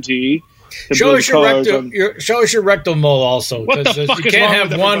opportunity to show us your rectal mole also. What the fuck you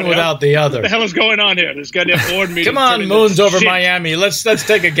can't have one without the other. What the hell is going on here? This goddamn board meeting. Come on, moons over Miami. Let's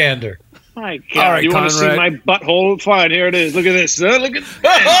take a gander. My God, all right, you want to see my butthole? Fine, here it is. Look at this. Look at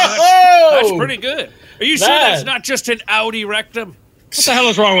that's pretty good. Are you sure that's not just an Audi rectum? What the hell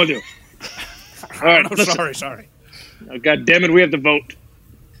is wrong with you? All right, sorry. Oh, God damn it, we have to vote.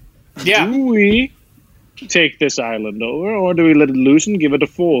 Yeah. Do we take this island over, or do we let it loose and give it to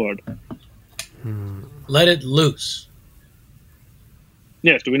Ford? Let it loose.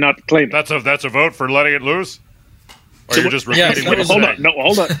 Yes, do we not claim it? That's a vote for letting it loose? Or you're just repeating what he's saying?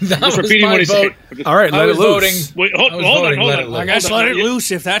 Hold on. Just repeating what he's saying. All right, let it loose. Wait, hold on. I guess let it loose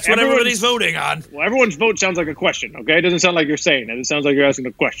if that's what everybody's voting on. Well, everyone's vote sounds like a question, okay? It doesn't sound like you're saying it. It sounds like you're asking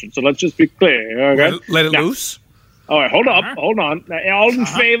a question. So let's just be clear, okay? Let it loose? All right, hold on. All in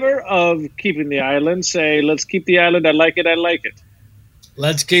favor of keeping the island, say, let's keep the island. I like it.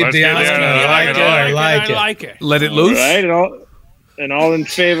 Let's keep the island. I like it. Let it loose? All right, and all in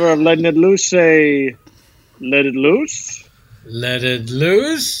favor of letting it loose, say... Let it loose? Let it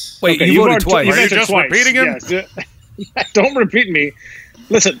loose? Wait, you voted twice. Are you just repeating him? Yes. Don't repeat me.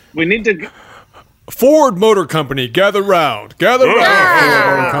 Listen, we need to... Ford Motor Company, gather round. Gather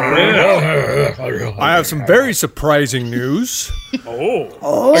round, Ford Motor Company. I have some very surprising news.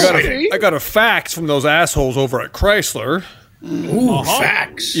 I got a fax from those assholes over at Chrysler. Ooh,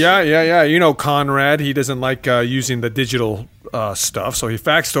 fax. Yeah. You know Conrad, he doesn't like using the digital stuff, so he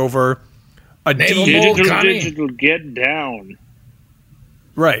faxed over... Digital get down.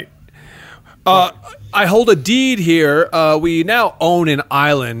 Right. I hold a deed here. We now own an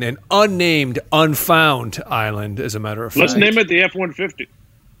island, an unnamed, unfound island, as a matter of fact. Let's name it the F-150.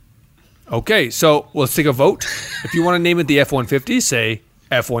 Okay, so let's take a vote. If you want to name it the F-150, say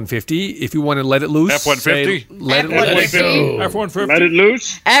F-150. If you want to let it loose, F-150. Let it go. F-150. Let it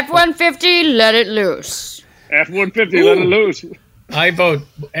loose. F-150, let it loose. F-150, let it loose. I vote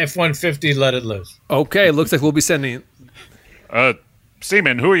F-150, let it loose. Okay, looks like we'll be sending it.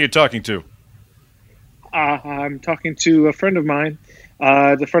 Seaman, who are you talking to? I'm talking to a friend of mine.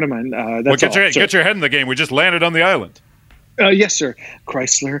 That's get your head in the game. We just landed on the island. Yes, sir.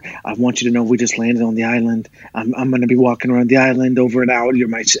 Chrysler, I want you to know we just landed on the island. I'm going to be walking around the island over an hour. You're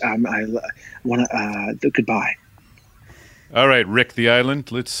my... I want to... goodbye. All right, Rick the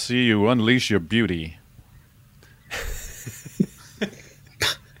Island. Let's see you unleash your beauty.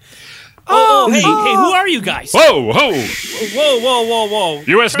 Hey, who are you guys? Whoa.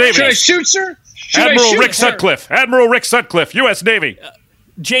 U.S. Navy. Should I shoot, sir? Admiral Rick Sutcliffe, U.S. Navy.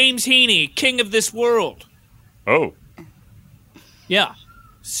 James Heaney, king of this world. Oh. Yeah.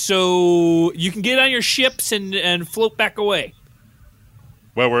 So you can get on your ships and float back away.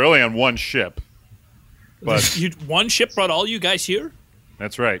 Well, we're only on one ship. But one ship brought all you guys here?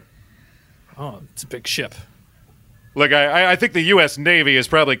 That's right. Oh, it's a big ship. Look, I think the U.S. Navy is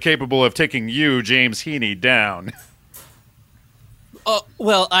probably capable of taking you, James Heaney, down.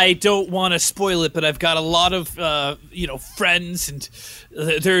 Well, I don't want to spoil it, but I've got a lot of, friends, and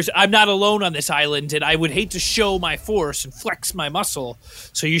I'm not alone on this island, and I would hate to show my force and flex my muscle.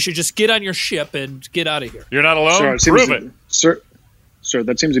 So you should just get on your ship and get out of here. You're not alone? Prove it. Sir,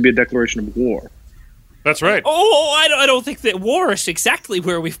 that seems to be a declaration of war. That's right. Oh, I don't think that war is exactly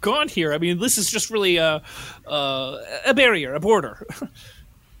where we've gone here. I mean, this is just really a barrier, a border.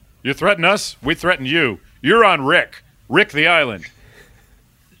 You threaten us, we threaten you. You're on Rick the island.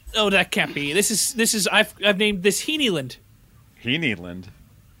 Oh, that can't be. This is. I've named this Heaneyland. Heaneyland.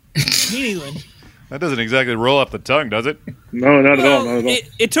 Heaneyland. That doesn't exactly roll off the tongue, does it? No, not at all. Not at all.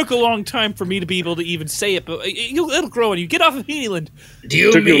 It took a long time for me to be able to even say it, but it'll grow on you. Get off of Heaneyland. Do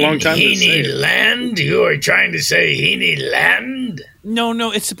you mean Heaneyland? You are trying to say Heaneyland?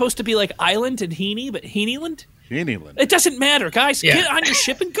 No. It's supposed to be like island and Heaney, but Heaneyland. Heaneyland. It doesn't matter, guys. Yeah. Get on your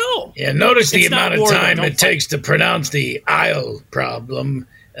ship and go. Yeah, notice the amount of time it takes to pronounce the isle problem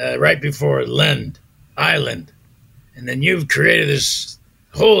right before island. And then you've created this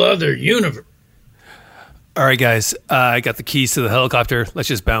whole other universe. All right, guys. I got the keys to the helicopter. Let's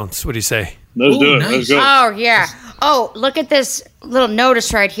just bounce. What do you say? Let's do it. Nice. Let's go. Oh, yeah. Oh, look at this little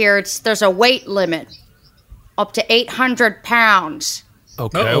notice right here. There's a weight limit. Up to 800 pounds.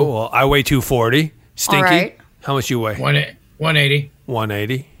 Okay, well, I weigh 240. Stinky, all right. How much you weigh? 180.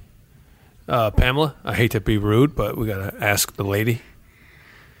 180. Pamela, I hate to be rude, but we got to ask the lady.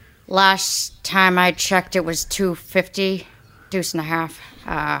 Last time I checked, it was 250. Deuce and a half.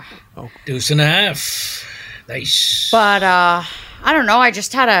 Deuce and a half. Nice. But, I don't know. I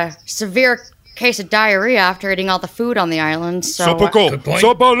just had a severe case of diarrhea after eating all the food on the island, so... Good point.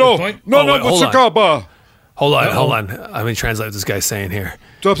 Hold on. Let me translate what this guy's saying here.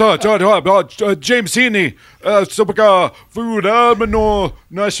 James Heaney,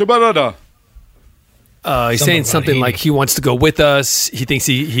 he's saying something like he wants to go with us. He thinks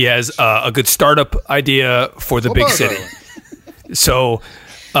he has a good startup idea for the big city. So,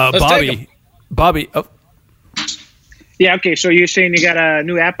 Bobby. Oh. Yeah, okay, so you're saying you got a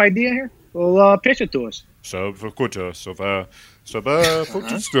new app idea here? Well, pitch it to us. Oh,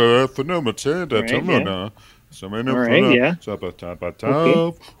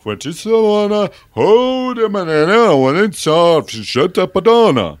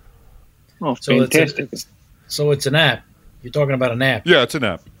 fantastic. So it's an app. You're talking about an app. Yeah, it's an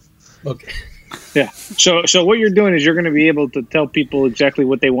app. Okay. Yeah. So what you're doing is you're going to be able to tell people exactly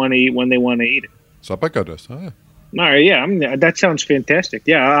what they want to eat when they want to eat it. All right. Yeah. That sounds fantastic.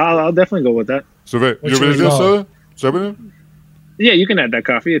 Yeah, I'll definitely go with that. Yeah, you can add that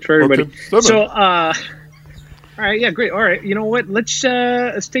coffee. It's for everybody. Okay. So, all right. Yeah, great. All right. You know what? Let's take you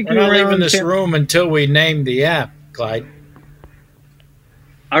around. We're not leaving this room until we name the app, Clyde.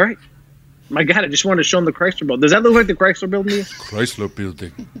 All right. My God, I just wanted to show them the Chrysler Building. Does that look like the Chrysler Building? Chrysler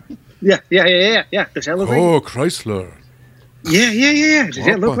Building. Yeah. Does that look like it? Oh, Chrysler. Yeah. Does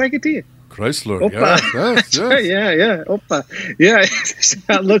that look like it to you? Chrysler. Opa. Yes. Yeah. Opa. Yeah. Does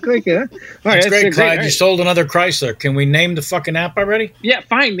that look like it? Huh? All right, that's great, Clyde. Right. You sold another Chrysler. Can we name the fucking app already? Yeah,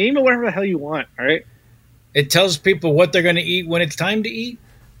 fine. Name it whatever the hell you want. All right. It tells people what they're going to eat when it's time to eat.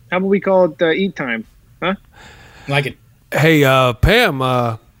 How about we call it Eat Time? Huh? Like it. Hey, Pam.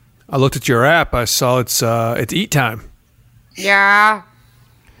 I looked at your app. I saw it's Eat Time. Yeah.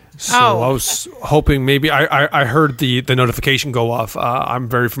 So I was hoping maybe I heard the notification go off. I'm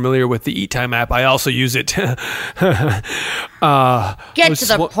very familiar with the Eat Time app. I also use it. Get to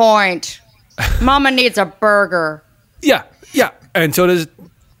the point. Mama needs a burger. Yeah, and so does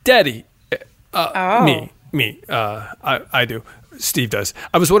Daddy. Me. I do. Steve does.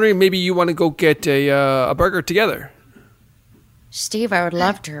 I was wondering maybe you want to go get a burger together. Steve, I would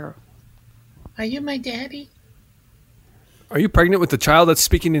love to. Are you my daddy? Are you pregnant with the child that's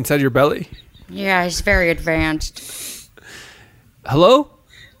speaking inside your belly? Yeah, he's very advanced. Hello?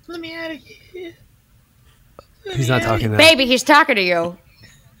 Let me out of here. He's not talking now. Baby, he's talking to you.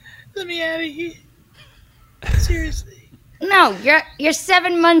 Let me out of here. Seriously. No, you're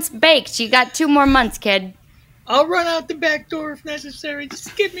 7 months baked. You got 2 more months, kid. I'll run out the back door if necessary.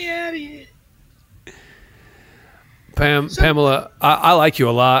 Just get me out of here. Pamela, I like you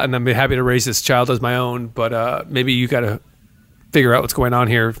a lot, and I'm happy to raise this child as my own, but maybe you got to figure out what's going on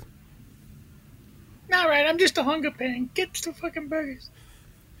here. All right, I'm just a hunger pain. Get the fucking burgers.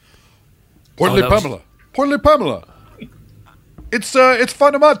 Portly Pamela. It's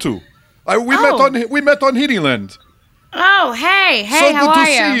Vanuatu. We met on Heaneyland. Oh, hey, how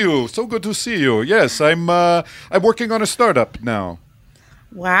are you? So good to see you. Yes, I'm working on a startup now.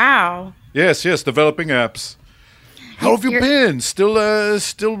 Wow. Yes, developing apps. How have you been? Still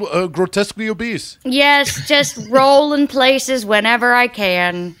grotesquely obese? Yes, just rolling places whenever I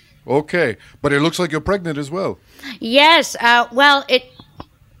can. Okay, but it looks like you're pregnant as well. Yes. Well,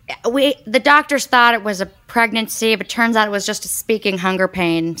 the doctors thought it was a pregnancy, but turns out it was just a speaking hunger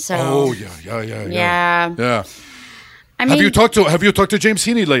pain. So. Oh yeah. Yeah. I mean, have you talked to James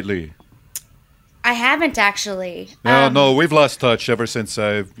Heaney lately? I haven't actually. No, we've lost touch ever since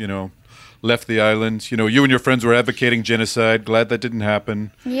I've left the island. You and your friends were advocating genocide. Glad that didn't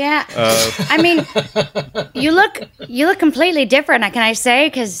happen. Yeah. I mean, you look completely different. Can I say?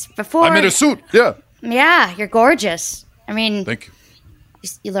 Because before I'm in a suit. Yeah. Yeah, you're gorgeous. I mean, thank you.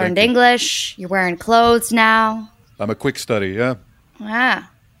 You learned English. You're wearing clothes now. I'm a quick study. Yeah. Ah.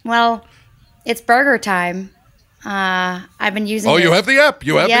 Well, it's burger time. I've been using. Oh, you have the app.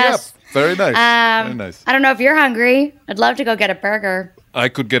 You have the app. Very nice. Very nice. I don't know if you're hungry. I'd love to go get a burger. I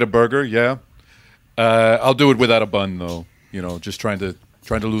could get a burger, yeah. I'll do it without a bun, though. Just trying to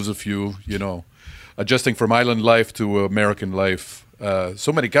lose a few. Adjusting from island life to American life.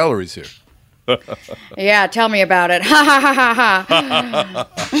 So many calories here. Yeah, tell me about it. Ha ha ha ha ha.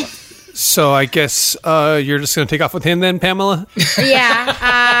 So I guess you're just going to take off with him then, Pamela?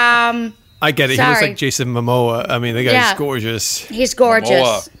 Yeah. I get it. Sorry. He looks like Jason Momoa. I mean, the guy's gorgeous. He's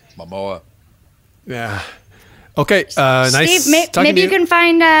gorgeous. Momoa. Yeah. Okay. Nice. Steve, maybe you can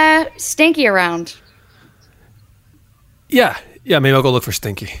find Stinky around. Yeah. Maybe I'll go look for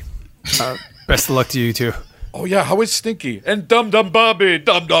Stinky. Best of luck to you too. Oh yeah, how is Stinky? And Dum Dum Bobby.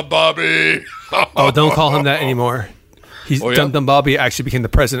 Oh, don't call him that anymore. Dum Dum Bobby actually became the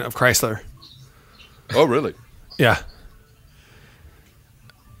president of Chrysler. Oh really? Yeah.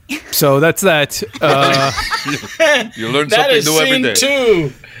 So that's that. You learn something new every day. That is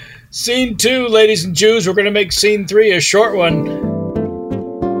scene 2. Scene 2, ladies and Jews. We're going to make scene 3 a short one.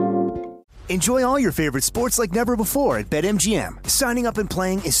 Enjoy all your favorite sports like never before at BetMGM. Signing up and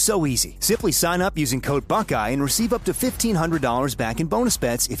playing is so easy. Simply sign up using code Buckeye and receive up to $1,500 back in bonus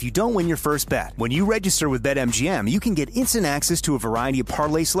bets if you don't win your first bet. When you register with BetMGM, you can get instant access to a variety of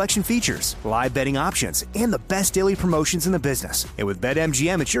parlay selection features, live betting options, and the best daily promotions in the business. And with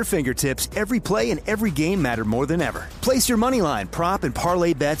BetMGM at your fingertips, every play and every game matter more than ever. Place your moneyline, prop, and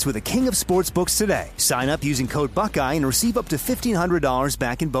parlay bets with the king of sportsbooks today. Sign up using code Buckeye and receive up to $1,500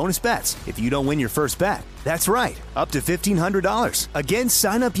 back in bonus bets if you don't win your first bet. That's right, up to $1,500. Again,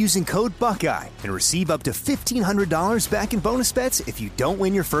 sign up using code Buckeye and receive up to $1,500 back in bonus bets if you don't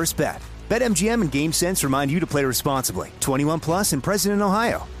win your first bet. BetMGM and GameSense remind you to play responsibly. 21 plus and present in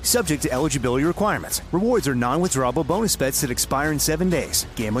Ohio. Subject to eligibility requirements. Rewards are non-withdrawable bonus bets that expire in 7 days.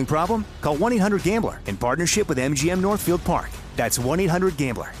 Gambling problem? Call 1-800-GAMBLER in partnership with MGM Northfield Park. That's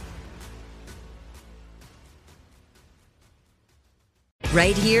 1-800-GAMBLER.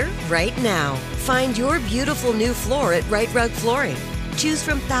 Right here, right now. Find your beautiful new floor at Right Rug Flooring. Choose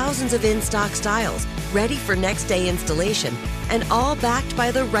from thousands of in-stock styles, ready for next day installation, and all backed by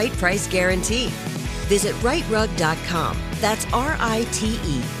the right price guarantee. Visit rightrug.com. That's RITERUG.com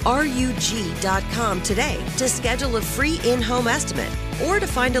today to schedule a free in-home estimate or to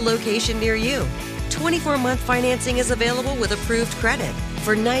find a location near you. 24-month financing is available with approved credit.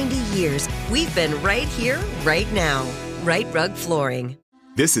 For 90 years, we've been right here, right now. Right Rug Flooring.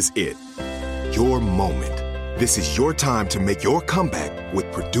 This is it. Your moment. This is your time to make your comeback with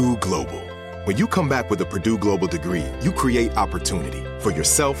Purdue Global. When you come back with a Purdue Global degree, you create opportunity for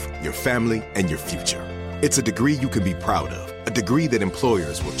yourself, your family, and your future. It's a degree you can be proud of, a degree that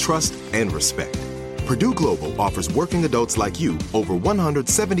employers will trust and respect. Purdue Global offers working adults like you over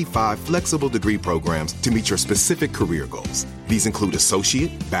 175 flexible degree programs to meet your specific career goals. These include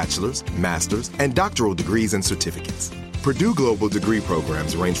associate, bachelor's, master's, and doctoral degrees and certificates. Purdue Global degree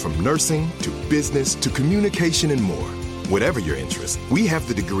programs range from nursing to business to communication and more. Whatever your interest, we have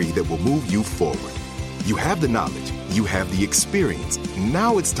the degree that will move you forward. You have the knowledge, you have the experience.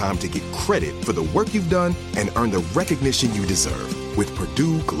 Now it's time to get credit for the work you've done and earn the recognition you deserve with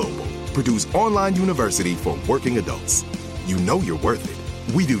Purdue Global, Purdue's online university for working adults. You know you're worth it.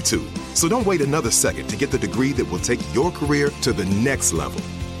 We do too. So don't wait another second to get the degree that will take your career to the next level.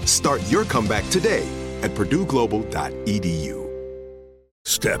 Start your comeback today at purdueglobal.edu.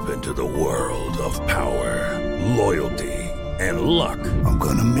 Step into the world of power, loyalty, and luck. I'm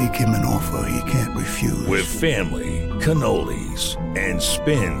gonna make him an offer he can't refuse. With family, cannolis, and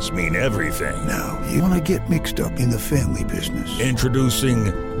spins mean everything. Now, you wanna get mixed up in the family business. Introducing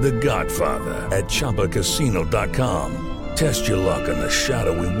The Godfather at ChumbaCasino.com. Test your luck in the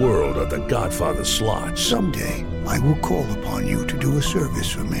shadowy world of The Godfather slot. Someday, I will call upon you to do a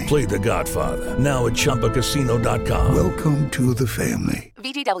service for me. Play The Godfather, now at ChumbaCasino.com. Welcome to the family.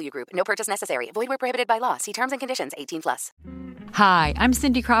 VGW Group. No purchase necessary. Void where prohibited by law. See terms and conditions. 18+. Hi, I'm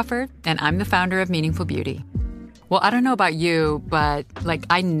Cindy Crawford, and I'm the founder of Meaningful Beauty. Well, I don't know about you, but,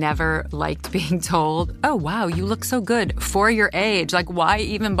 I never liked being told, oh, wow, you look so good for your age. Why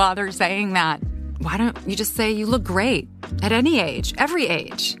even bother saying that? Why don't you just say you look great at any age, every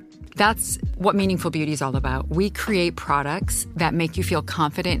age? That's what Meaningful Beauty is all about. We create products that make you feel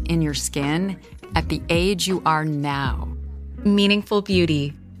confident in your skin at the age you are now. Meaningful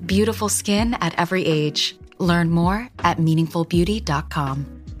Beauty. Beautiful skin at every age. Learn more at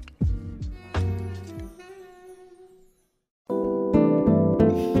meaningfulbeauty.com.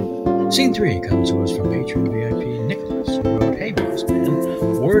 Scene 3 comes to us from patron VIP Nicholas, who wrote, "Hey, boss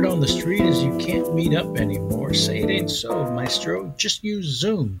man, word on the street is you can't meet up anymore. Say it ain't so, maestro. Just use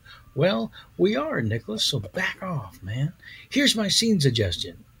Zoom." Well, we are, Nicholas, so back off, man. Here's my scene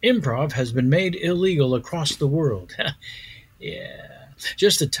suggestion. Improv has been made illegal across the world. Yeah.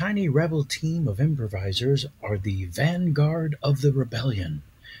 Just a tiny rebel team of improvisers are the vanguard of the rebellion.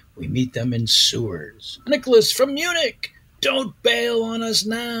 We meet them in sewers. Nicholas from Munich! Don't bail on us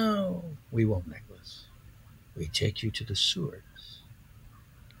now. We won't, Nicholas. We take you to the sewers.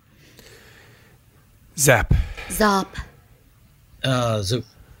 Zap. Zop. Zoop.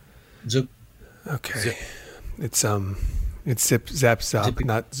 Zoop. Okay. Zip. It's zip, zap, zop. Zippy.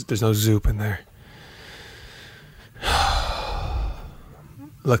 There's no zoop in there.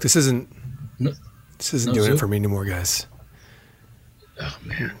 Look, this isn't doing zoop? it for me anymore, guys. Oh,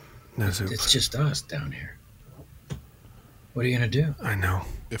 man. No zoop. It's just us down here. What are you going to do? I know.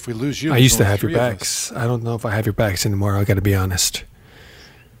 If we lose you, I there's used to only have your 3 of us. backs. I don't know if I have your backs anymore. I got to be honest.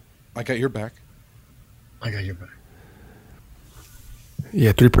 I got your back. I got your back.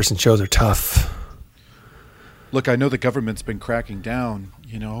 Yeah, 3-person shows are tough. Look, I know the government's been cracking down,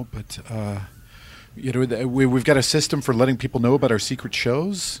 but we've got a system for letting people know about our secret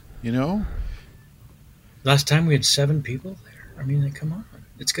shows, Last time we had 7 people there. I mean, come on.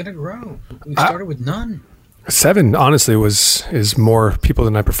 It's going to grow. We started with none. 7, honestly, is more people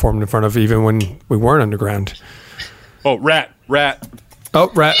than I performed in front of, even when we weren't underground. Oh, rat.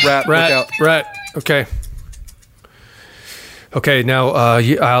 Oh, rat. Look out. Okay. Okay, now I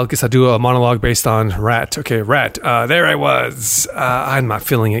guess I'll do a monologue based on rat. Okay, rat. There I was. I'm not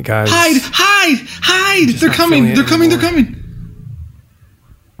feeling it, guys. Hide! They're coming.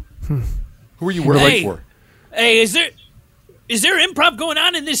 Who are you working for? Hey, is there improv going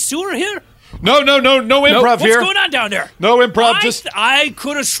on in this sewer here? No improv here. What's going on down there? No improv. I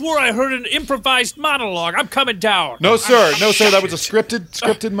could have swore I heard an improvised monologue. I'm coming down. No, sir. That was a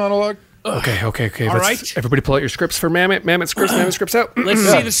scripted monologue. Okay. All right. Everybody pull out your scripts for Mammoth. Mammoth scripts out. Let's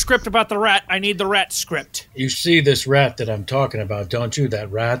see the script about the rat. I need the rat script. You see this rat that I'm talking about, don't you?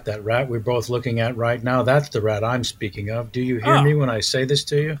 That rat we're both looking at right now. That's the rat I'm speaking of. Do you hear me when I say this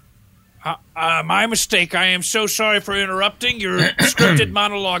to you? My mistake. I am so sorry for interrupting your scripted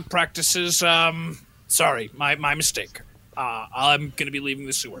monologue practices. Sorry, my mistake. I'm going to be leaving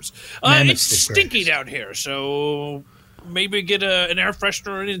the sewers. It's stinky down here, so maybe get an air freshener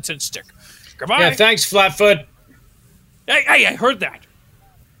or an incense stick. Goodbye. Yeah, thanks, Flatfoot. Hey, I heard that.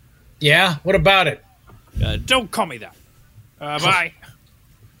 Yeah? What about it? Don't call me that. Bye.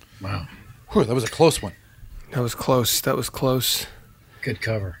 Wow. Whew, that was a close one. That was close. Good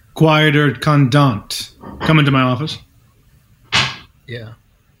cover. Quieter Condant. Come into my office. Yeah.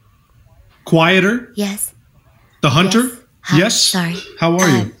 Quieter? Yes. The hunter? Yes. Hi, Yes. sorry. How are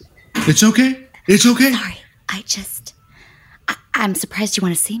you? It's okay. Sorry. I'm surprised you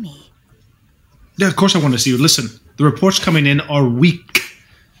want to see me. Yeah, of course I want to see you. Listen, the reports coming in are weak.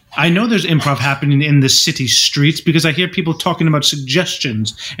 I know there's improv happening in the city streets because I hear people talking about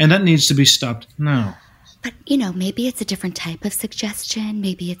suggestions, and that needs to be stopped now. But, maybe it's a different type of suggestion.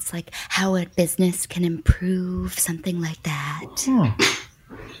 Maybe it's like how a business can improve, something like that. Huh.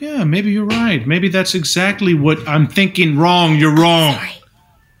 Yeah, maybe you're right. Maybe that's exactly what I'm thinking wrong. You're wrong. Sorry.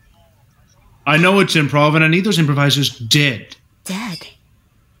 I know it's improv, and I need those improvisers dead.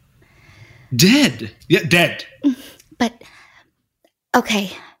 Dead? Yeah, dead. But,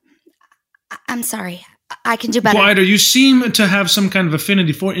 okay. I'm sorry. I can do better. Quieter, you seem to have some kind of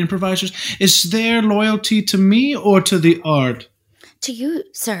affinity for improvisers. Is there loyalty to me or to the art? To you,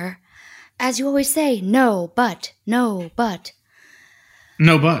 sir. As you always say, no, but. No, but.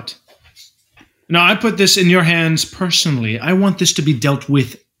 Now, I put this in your hands personally. I want this to be dealt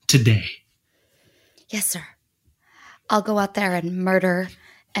with today. Yes, sir. I'll go out there and murder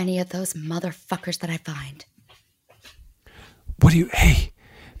any of those motherfuckers that I find. Hey,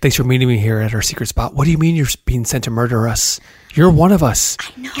 Thanks for meeting me here at our secret spot. What do you mean you're being sent to murder us? You're one of us.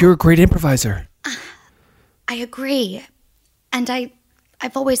 I know. You're a great improviser. I agree. And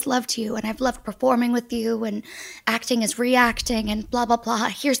I've always loved you, and I've loved performing with you, and acting is reacting, and blah, blah, blah.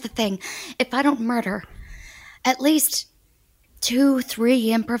 Here's the thing. If I don't murder at least 2-3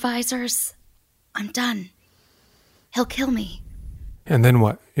 improvisers, I'm done. He'll kill me. And then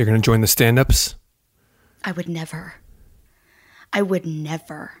what? You're going to join the stand-ups? I would never.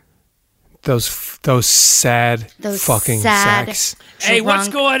 Those sad fucking sacks. Hey, what's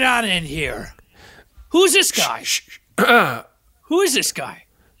going on in here? Who's this guy? Who is this guy?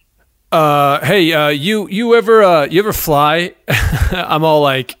 Hey, you ever fly? I'm all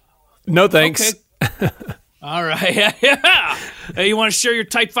like, no thanks. Okay. All right. Yeah. Hey, you want to share your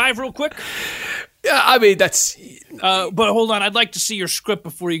Type 5 real quick? Yeah, I mean, that's... but hold on. I'd like to see your script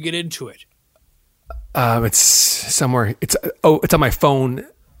before you get into it. It's somewhere. It's on my phone.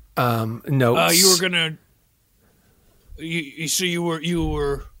 Notes. You were gonna. You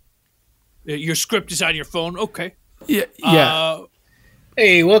were. Your script is on your phone. Okay. Yeah.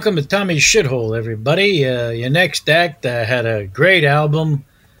 Hey, welcome to Tommy's Shithole, everybody. Your next act had a great album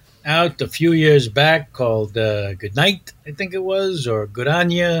out a few years back called Good Night, I think it was, or Good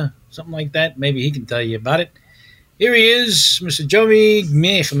On Ya, something like that. Maybe he can tell you about it. Here he is, Mr. Joey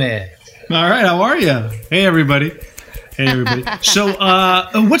Mehmet. All right, how are you? Hey, everybody. So,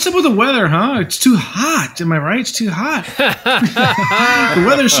 what's up with the weather, huh? It's too hot. Am I right? It's too hot. The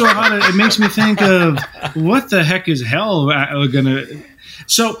weather's so hot, it makes me think of what the heck is hell gonna...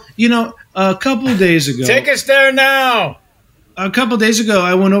 So, a couple of days ago... Take us there now! A couple of days ago,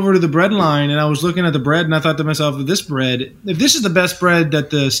 I went over to the bread line, and I was looking at the bread, and I thought to myself, if this is the best bread that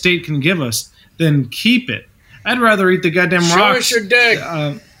the state can give us, then keep it. I'd rather eat the goddamn rocks. Show us your dick.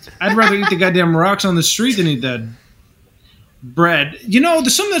 I'd rather eat the goddamn rocks on the street than eat that bread.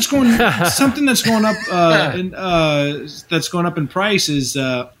 There's something that's going up. That's going up in price is.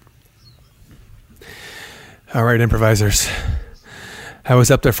 All right, improvisers. I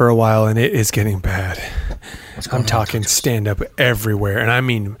was up there for a while, and it is getting bad. I'm talking stand-up everywhere, and I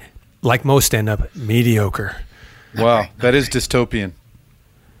mean, like most stand-up, mediocre. Wow, that is dystopian.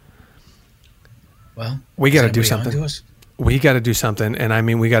 Well, we got to do something. We got to do something, and I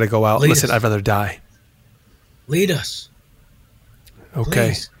mean, we got to go out. Listen, I'd rather die. Lead us. Okay.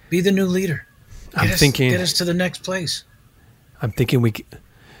 Please, be the new leader. Get us to the next place. I'm thinking we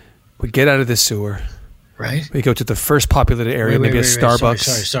get out of this sewer. Right. We go to the first populated area, maybe a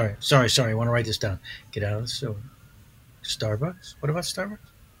Starbucks. Sorry. I want to write this down. Get out of the sewer. Starbucks? What about Starbucks?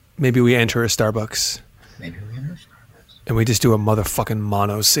 Maybe we enter a Starbucks. And we just do a motherfucking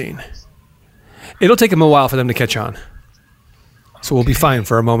mono scene. It'll take them a while for them to catch on. So we'll be fine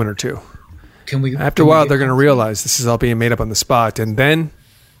for a moment or two. After a while, they're going to realize this is all being made up on the spot, and then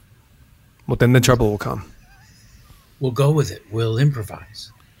the trouble will come. We'll go with it. We'll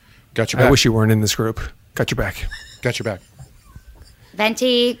improvise. Got your back. I wish you weren't in this group. Got your back. Got your back.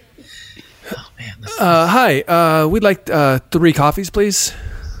 Venti. Oh man. Hi. We'd like 3 coffees, please.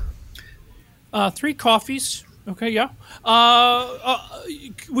 3 coffees. Okay, yeah.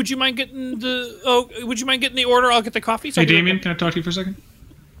 Would you mind getting the order? I'll get the coffees. Hey, Damien, can I talk to you for a second?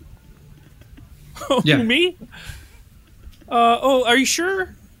 Yeah. Me? Are you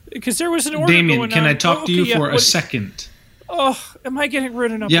sure? Because there was an order. Damien, can I talk to you for a second? Oh, am I getting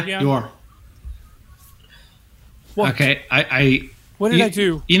written up? Yeah, again? you are. What? Okay, I. What did I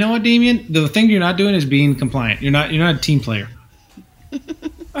do? You know what, Damien? The thing you're not doing is being compliant. You're not a team player.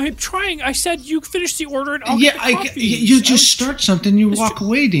 I'm trying. I said you finish the order and I'll get the coffees. You just start something, you walk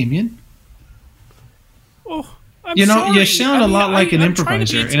away, Damien. Oh, I'm sorry. You sound a lot like an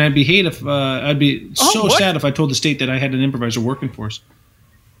improviser, and I'd be sad if I told the state that I had an improviser working for us.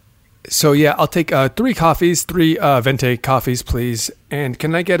 So yeah, I'll take 3 coffees, 3 Venti coffees, please. And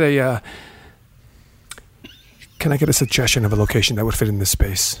can I get a suggestion of a location that would fit in this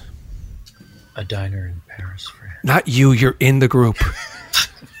space? A diner in Paris, friend. Not you. You're in the group.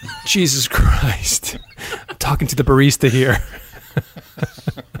 Jesus Christ! I'm talking to the barista here.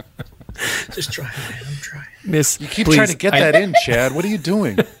 Just try, man. I'm trying. Miss, you keep please, trying to get that in, Chad. What are you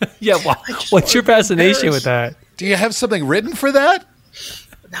doing? Yeah, what's your fascination with that? Do you have something written for that?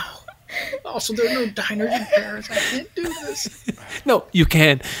 No. Also, there are no diners in Paris. I can't do this. No, you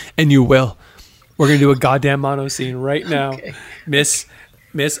can, and you will. We're gonna do a goddamn mono scene right now, okay. Miss.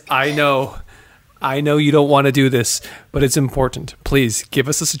 I know you don't want to do this, but it's important. Please give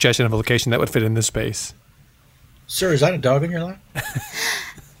us a suggestion of a location that would fit in this space. Sir, is that a dog in your lap?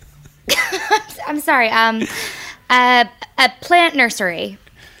 I'm sorry. A plant nursery.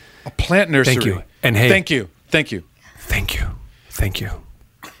 A plant nursery. Thank you. And hey, Thank you. Thank you.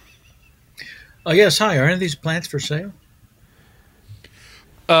 Oh, yes. Hi. Are any of these plants for sale?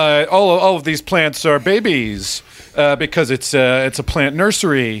 All of these plants are babies because it's a plant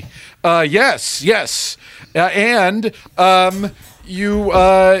nursery. Yes. And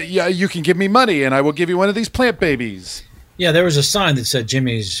you can give me money, and I will give you one of these plant babies. Yeah, there was a sign that said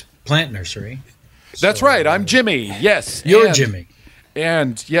Jimmy's Plant Nursery. That's right. I'm Jimmy. Yes. You're Jimmy.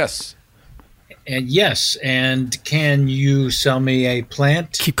 And yes. And yes. And can you sell me a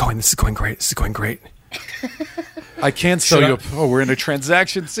plant? Keep going. This is going great. I can't sell you. We're in a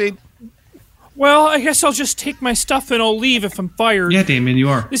transaction scene. Well, I guess I'll just take my stuff and I'll leave if I'm fired. Yeah, Damien, you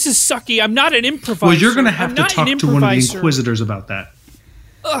are. This is sucky. I'm not an improviser. Well, you're going to have to talk to one of the Inquisitors about that.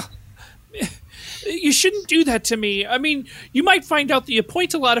 You shouldn't do that to me. I mean, you might find out that you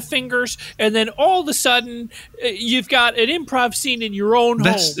point a lot of fingers, and then all of a sudden, you've got an improv scene in your own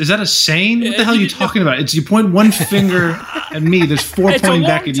home. Is that a saying? What the hell are you talking about? It's you point one finger at me. There's four pointing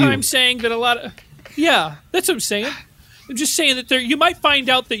back at you. It's a long time saying that a lot of... Yeah, that's what I'm saying. I'm just saying that you might find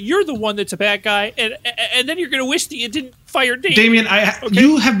out that you're the one that's a bad guy, and then you're going to wish that you didn't fire Damien. Damien,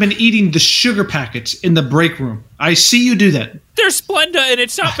 you have been eating the sugar packets in the break room. I see you do that. They're Splenda, and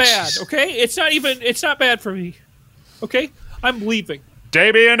it's not bad, okay? It's not bad for me, okay? I'm leaving.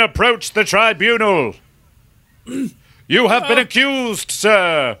 Damien, approach the tribunal. You have been accused,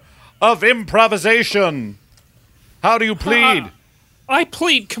 sir, of improvisation. How do you plead? I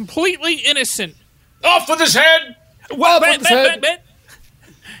plead completely innocent. Off with his head!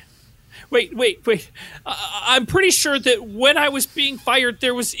 Wait. I'm pretty sure that when I was being fired,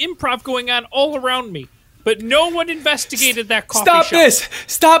 there was improv going on all around me. But no one investigated that coffee shop.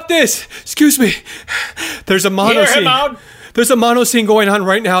 Stop this! Excuse me. There's a mono scene. There's a mono scene going on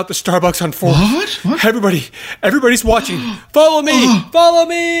right now at the Starbucks on 4th. What? Everybody's watching. Follow me! Follow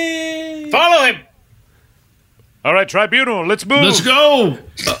me! Follow him! All right, tribunal, let's move. Let's go!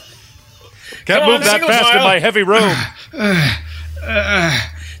 Can't move that fast in my heavy robe.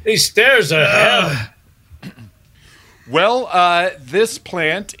 These stairs are hell. Well, this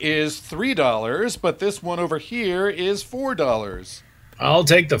plant is $3, but this one over here is $4. I'll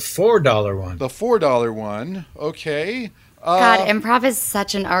take the $4 one. The $4 one. Okay. God, improv is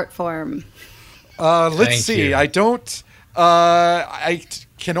such an art form. Let's see. You. I don't. I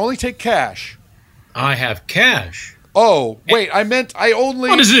can only take cash. I have cash. Oh, wait, I meant I only...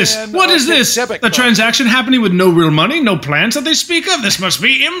 What is this? What is this? A transaction happening with no real money, no plans that they speak of? This must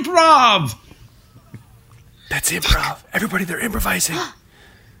be improv! That's improv. Everybody, they're improvising.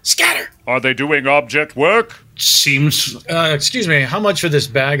 Scatter! Are they doing object work? Seems... excuse me, how much for this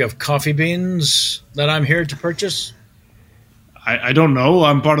bag of coffee beans that I'm here to purchase? I don't know.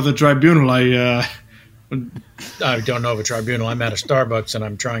 I'm part of the tribunal. I don't know of a tribunal. I'm at a Starbucks and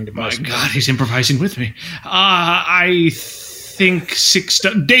I'm trying to buy some. My God, he's improvising with me. I think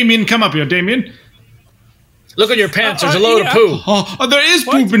 $6... Damien, come up here, Damien. Look at your pants. There's a load of poo. Oh, there is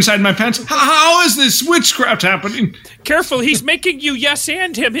poop inside my pants. How is this witchcraft happening? Careful, he's making you yes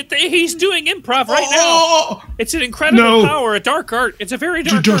and him. He's doing improv right now. It's an incredible power, a dark art. It's a very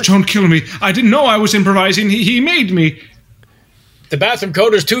dark art. Don't kill me. I didn't know I was improvising. He made me. The bathroom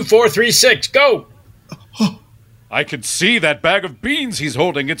code is 2436. Go. I can see that bag of beans he's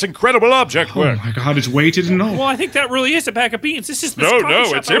holding. It's incredible object work. Oh my God, it's weighted and all. Well, I think that really is a bag of beans. This is the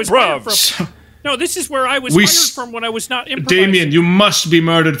it's improv. No, this is where I was fired from when I was not improvising. Damien, you must be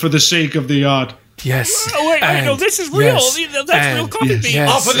murdered for the sake of the art. Yes. Oh, wait, no, this is real. That's real coffee beans. Yes,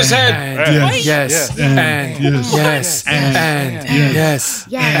 off with his head. Yes.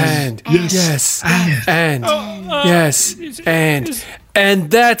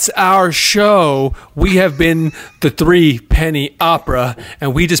 And that's our show. We have been the Three Penny Opera,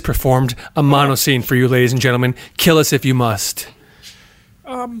 and we just performed a mono scene for you, ladies and gentlemen. Kill us if you must.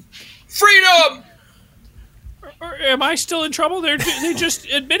 Freedom! Am I still in trouble? They just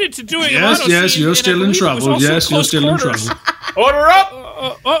admitted to doing a mono scene. Yes, you're still in trouble. Yes, you're still in trouble. Order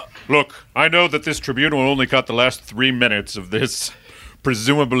up! Look, I know that this tribunal only got the last 3 minutes of this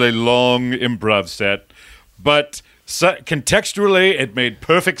presumably long improv set, but contextually it made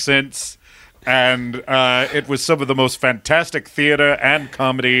perfect sense, and it was some of the most fantastic theater and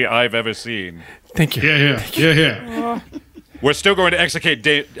comedy I've ever seen. Thank you. Yeah. We're still going to execute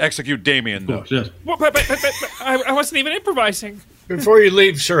Damien, though. Yes. But I wasn't even improvising. Before you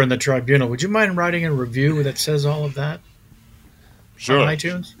leave, sir, in the tribunal, would you mind writing a review that says all of that? Sure. On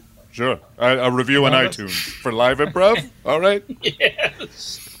iTunes? Sure. A review on iTunes for live improv? All right.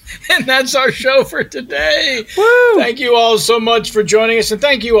 Yes. And that's our show for today. Woo! Thank you all so much for joining us, and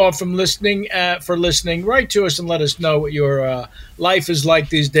thank you all for listening. Write to us and let us know what your life is like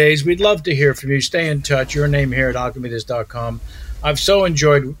these days. We'd love to hear from you. Stay in touch. Your name here at alchemythis.com. I've so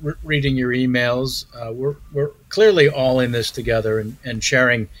enjoyed reading your emails. We're clearly all in this together and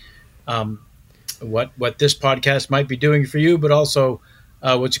sharing what this podcast might be doing for you, but also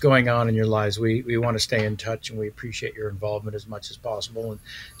what's going on in your lives. We want to stay in touch, and we appreciate your involvement as much as possible. And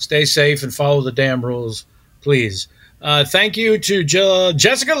stay safe and follow the damn rules, please. Thank you to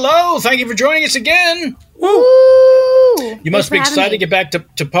Jessica Lowe. Thank you for joining us again. Woo! You must be excited to get back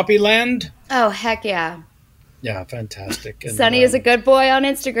to Puppy Land. Oh, heck yeah. Yeah, fantastic. And, Sonny is a good boy on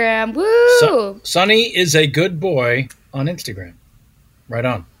Instagram. Woo! Sonny is a good boy on Instagram. Right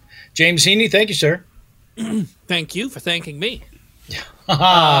on. James Heaney, thank you, sir. Thank you for thanking me.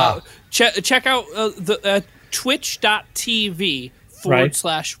 Check out the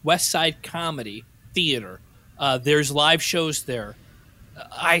twitch.tv/Westside Comedy Theater. There's live shows there.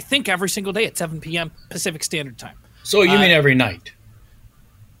 I think every single day at 7 p.m. Pacific Standard Time. So you mean every night?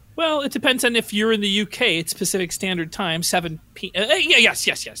 Well, it depends on if you're in the UK. It's Pacific Standard Time, 7 p.m.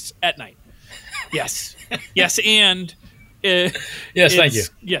 Yes, at night. Yes, and yes, thank you.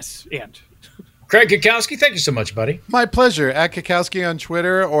 Yes, and Craig Kukowski, thank you so much, buddy. My pleasure. At Kukowski on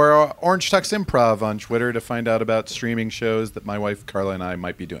Twitter or Orange Tux Improv on Twitter to find out about streaming shows that my wife Carla and I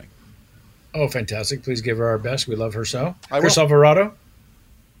might be doing. Oh, fantastic. Please give her our best. We love her so. Chris Alvarado.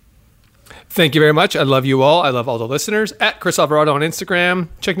 Thank you very much. I love you all. I love all the listeners. At Chris Alvarado on Instagram.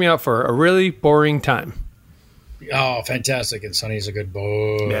 Check me out for a really boring time. Oh, fantastic. And Sonny's a good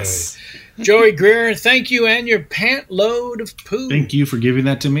boy. Yes. Joey Greer, thank you, and your pant load of poo. Thank you for giving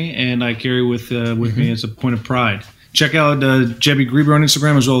that to me, and I carry with me as a point of pride. Check out Jebby Grieber on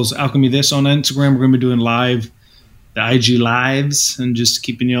Instagram, as well as Alchemy This on Instagram. We're going to be doing the IG lives, and just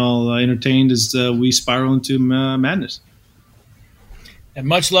keeping you all entertained as we spiral into madness. And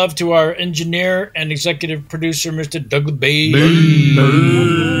much love to our engineer and executive producer, Mr. Doug Bay. The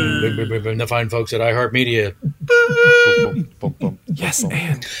fine folks at iHeartMedia. Yes,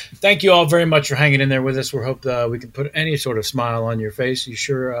 and thank you all very much for hanging in there with us. We hope we can put any sort of smile on your face. You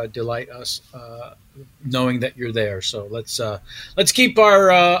sure delight us knowing that you're there. So let's keep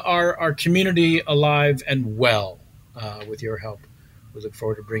our community alive and well with your help. We look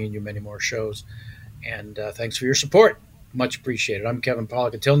forward to bringing you many more shows. And thanks for your support. Much appreciated. I'm Kevin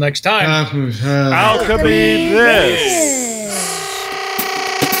Pollak. Until next time. Alchemy This.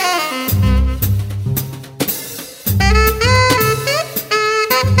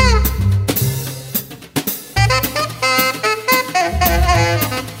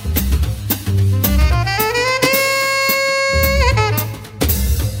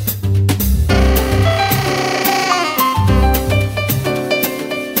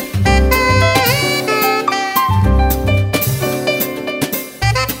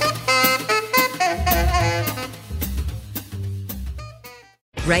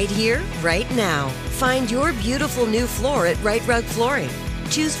 Right here, right now. Find your beautiful new floor at Right Rug Flooring.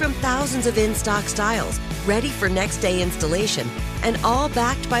 Choose from thousands of in-stock styles, ready for next day installation, and all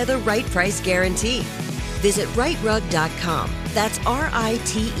backed by the right price guarantee. Visit rightrug.com. That's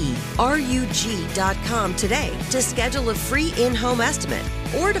RITERUG.com today to schedule a free in-home estimate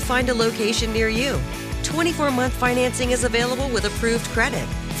or to find a location near you. 24-month financing is available with approved credit.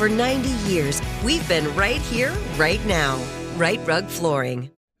 For 90 years, we've been right here, right now. Right Rug Flooring.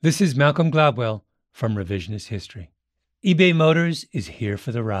 This is Malcolm Gladwell from Revisionist History. eBay Motors is here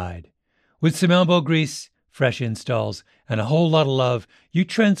for the ride. With some elbow grease, fresh installs, and a whole lot of love, you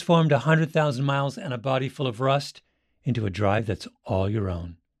transformed 100,000 miles and a body full of rust into a drive that's all your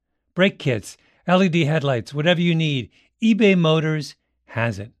own. Brake kits, LED headlights, whatever you need, eBay Motors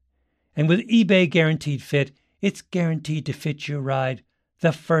has it. And with eBay Guaranteed Fit, it's guaranteed to fit your ride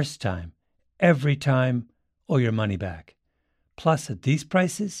the first time, every time, or your money back. Plus, at these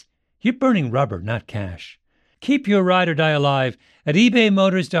prices, you're burning rubber, not cash. Keep your ride or die alive at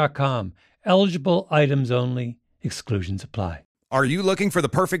ebaymotors.com. Eligible items only. Exclusions apply. Are you looking for the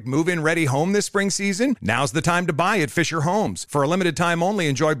perfect move-in ready home this spring season? Now's the time to buy at Fisher Homes. For a limited time only,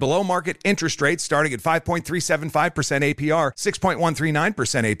 enjoy below-market interest rates starting at 5.375% APR,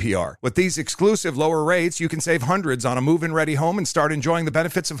 6.139% APR. With these exclusive lower rates, you can save hundreds on a move-in ready home and start enjoying the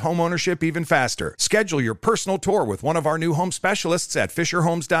benefits of homeownership even faster. Schedule your personal tour with one of our new home specialists at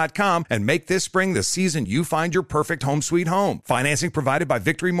FisherHomes.com and make this spring the season you find your perfect home sweet home. Financing provided by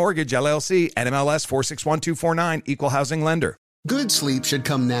Victory Mortgage, LLC, NMLS 461249, Equal Housing Lender. Good sleep should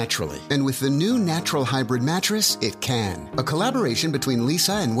come naturally, and with the new Natural Hybrid mattress, it can. A collaboration between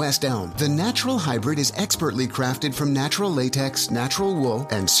Lisa and West Elm, the Natural Hybrid is expertly crafted from natural latex, natural wool,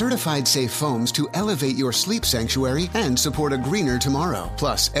 and certified safe foams to elevate your sleep sanctuary and support a greener tomorrow.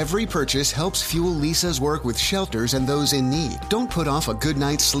 Plus, every purchase helps fuel Lisa's work with shelters and those in need. Don't put off a good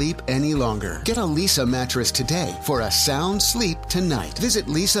night's sleep any longer. Get a Lisa mattress today for a sound sleep tonight. Visit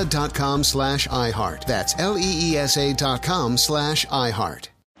lisa.com/iHeart. That's LEESA.com/iHeart.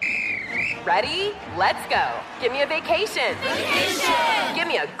 Ready? Let's go. Give me a vacation. Vacation. Give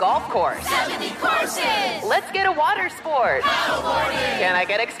me a golf course. 70 courses. Let's get a water sport. Paddleboarding. Can I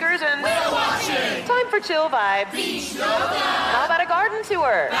get excursions? Whale watching. Time for chill vibes. Beach yoga. How about a garden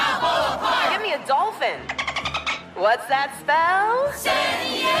tour? Balboa Park. Give me a dolphin. What's that spell? San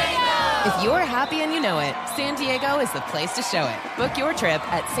Diego. If you're happy and you know it, San Diego is the place to show it. Book your trip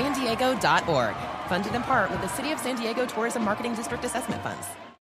at sandiego.org. Funded in part with the City of San Diego Tourism Marketing District Assessment Funds.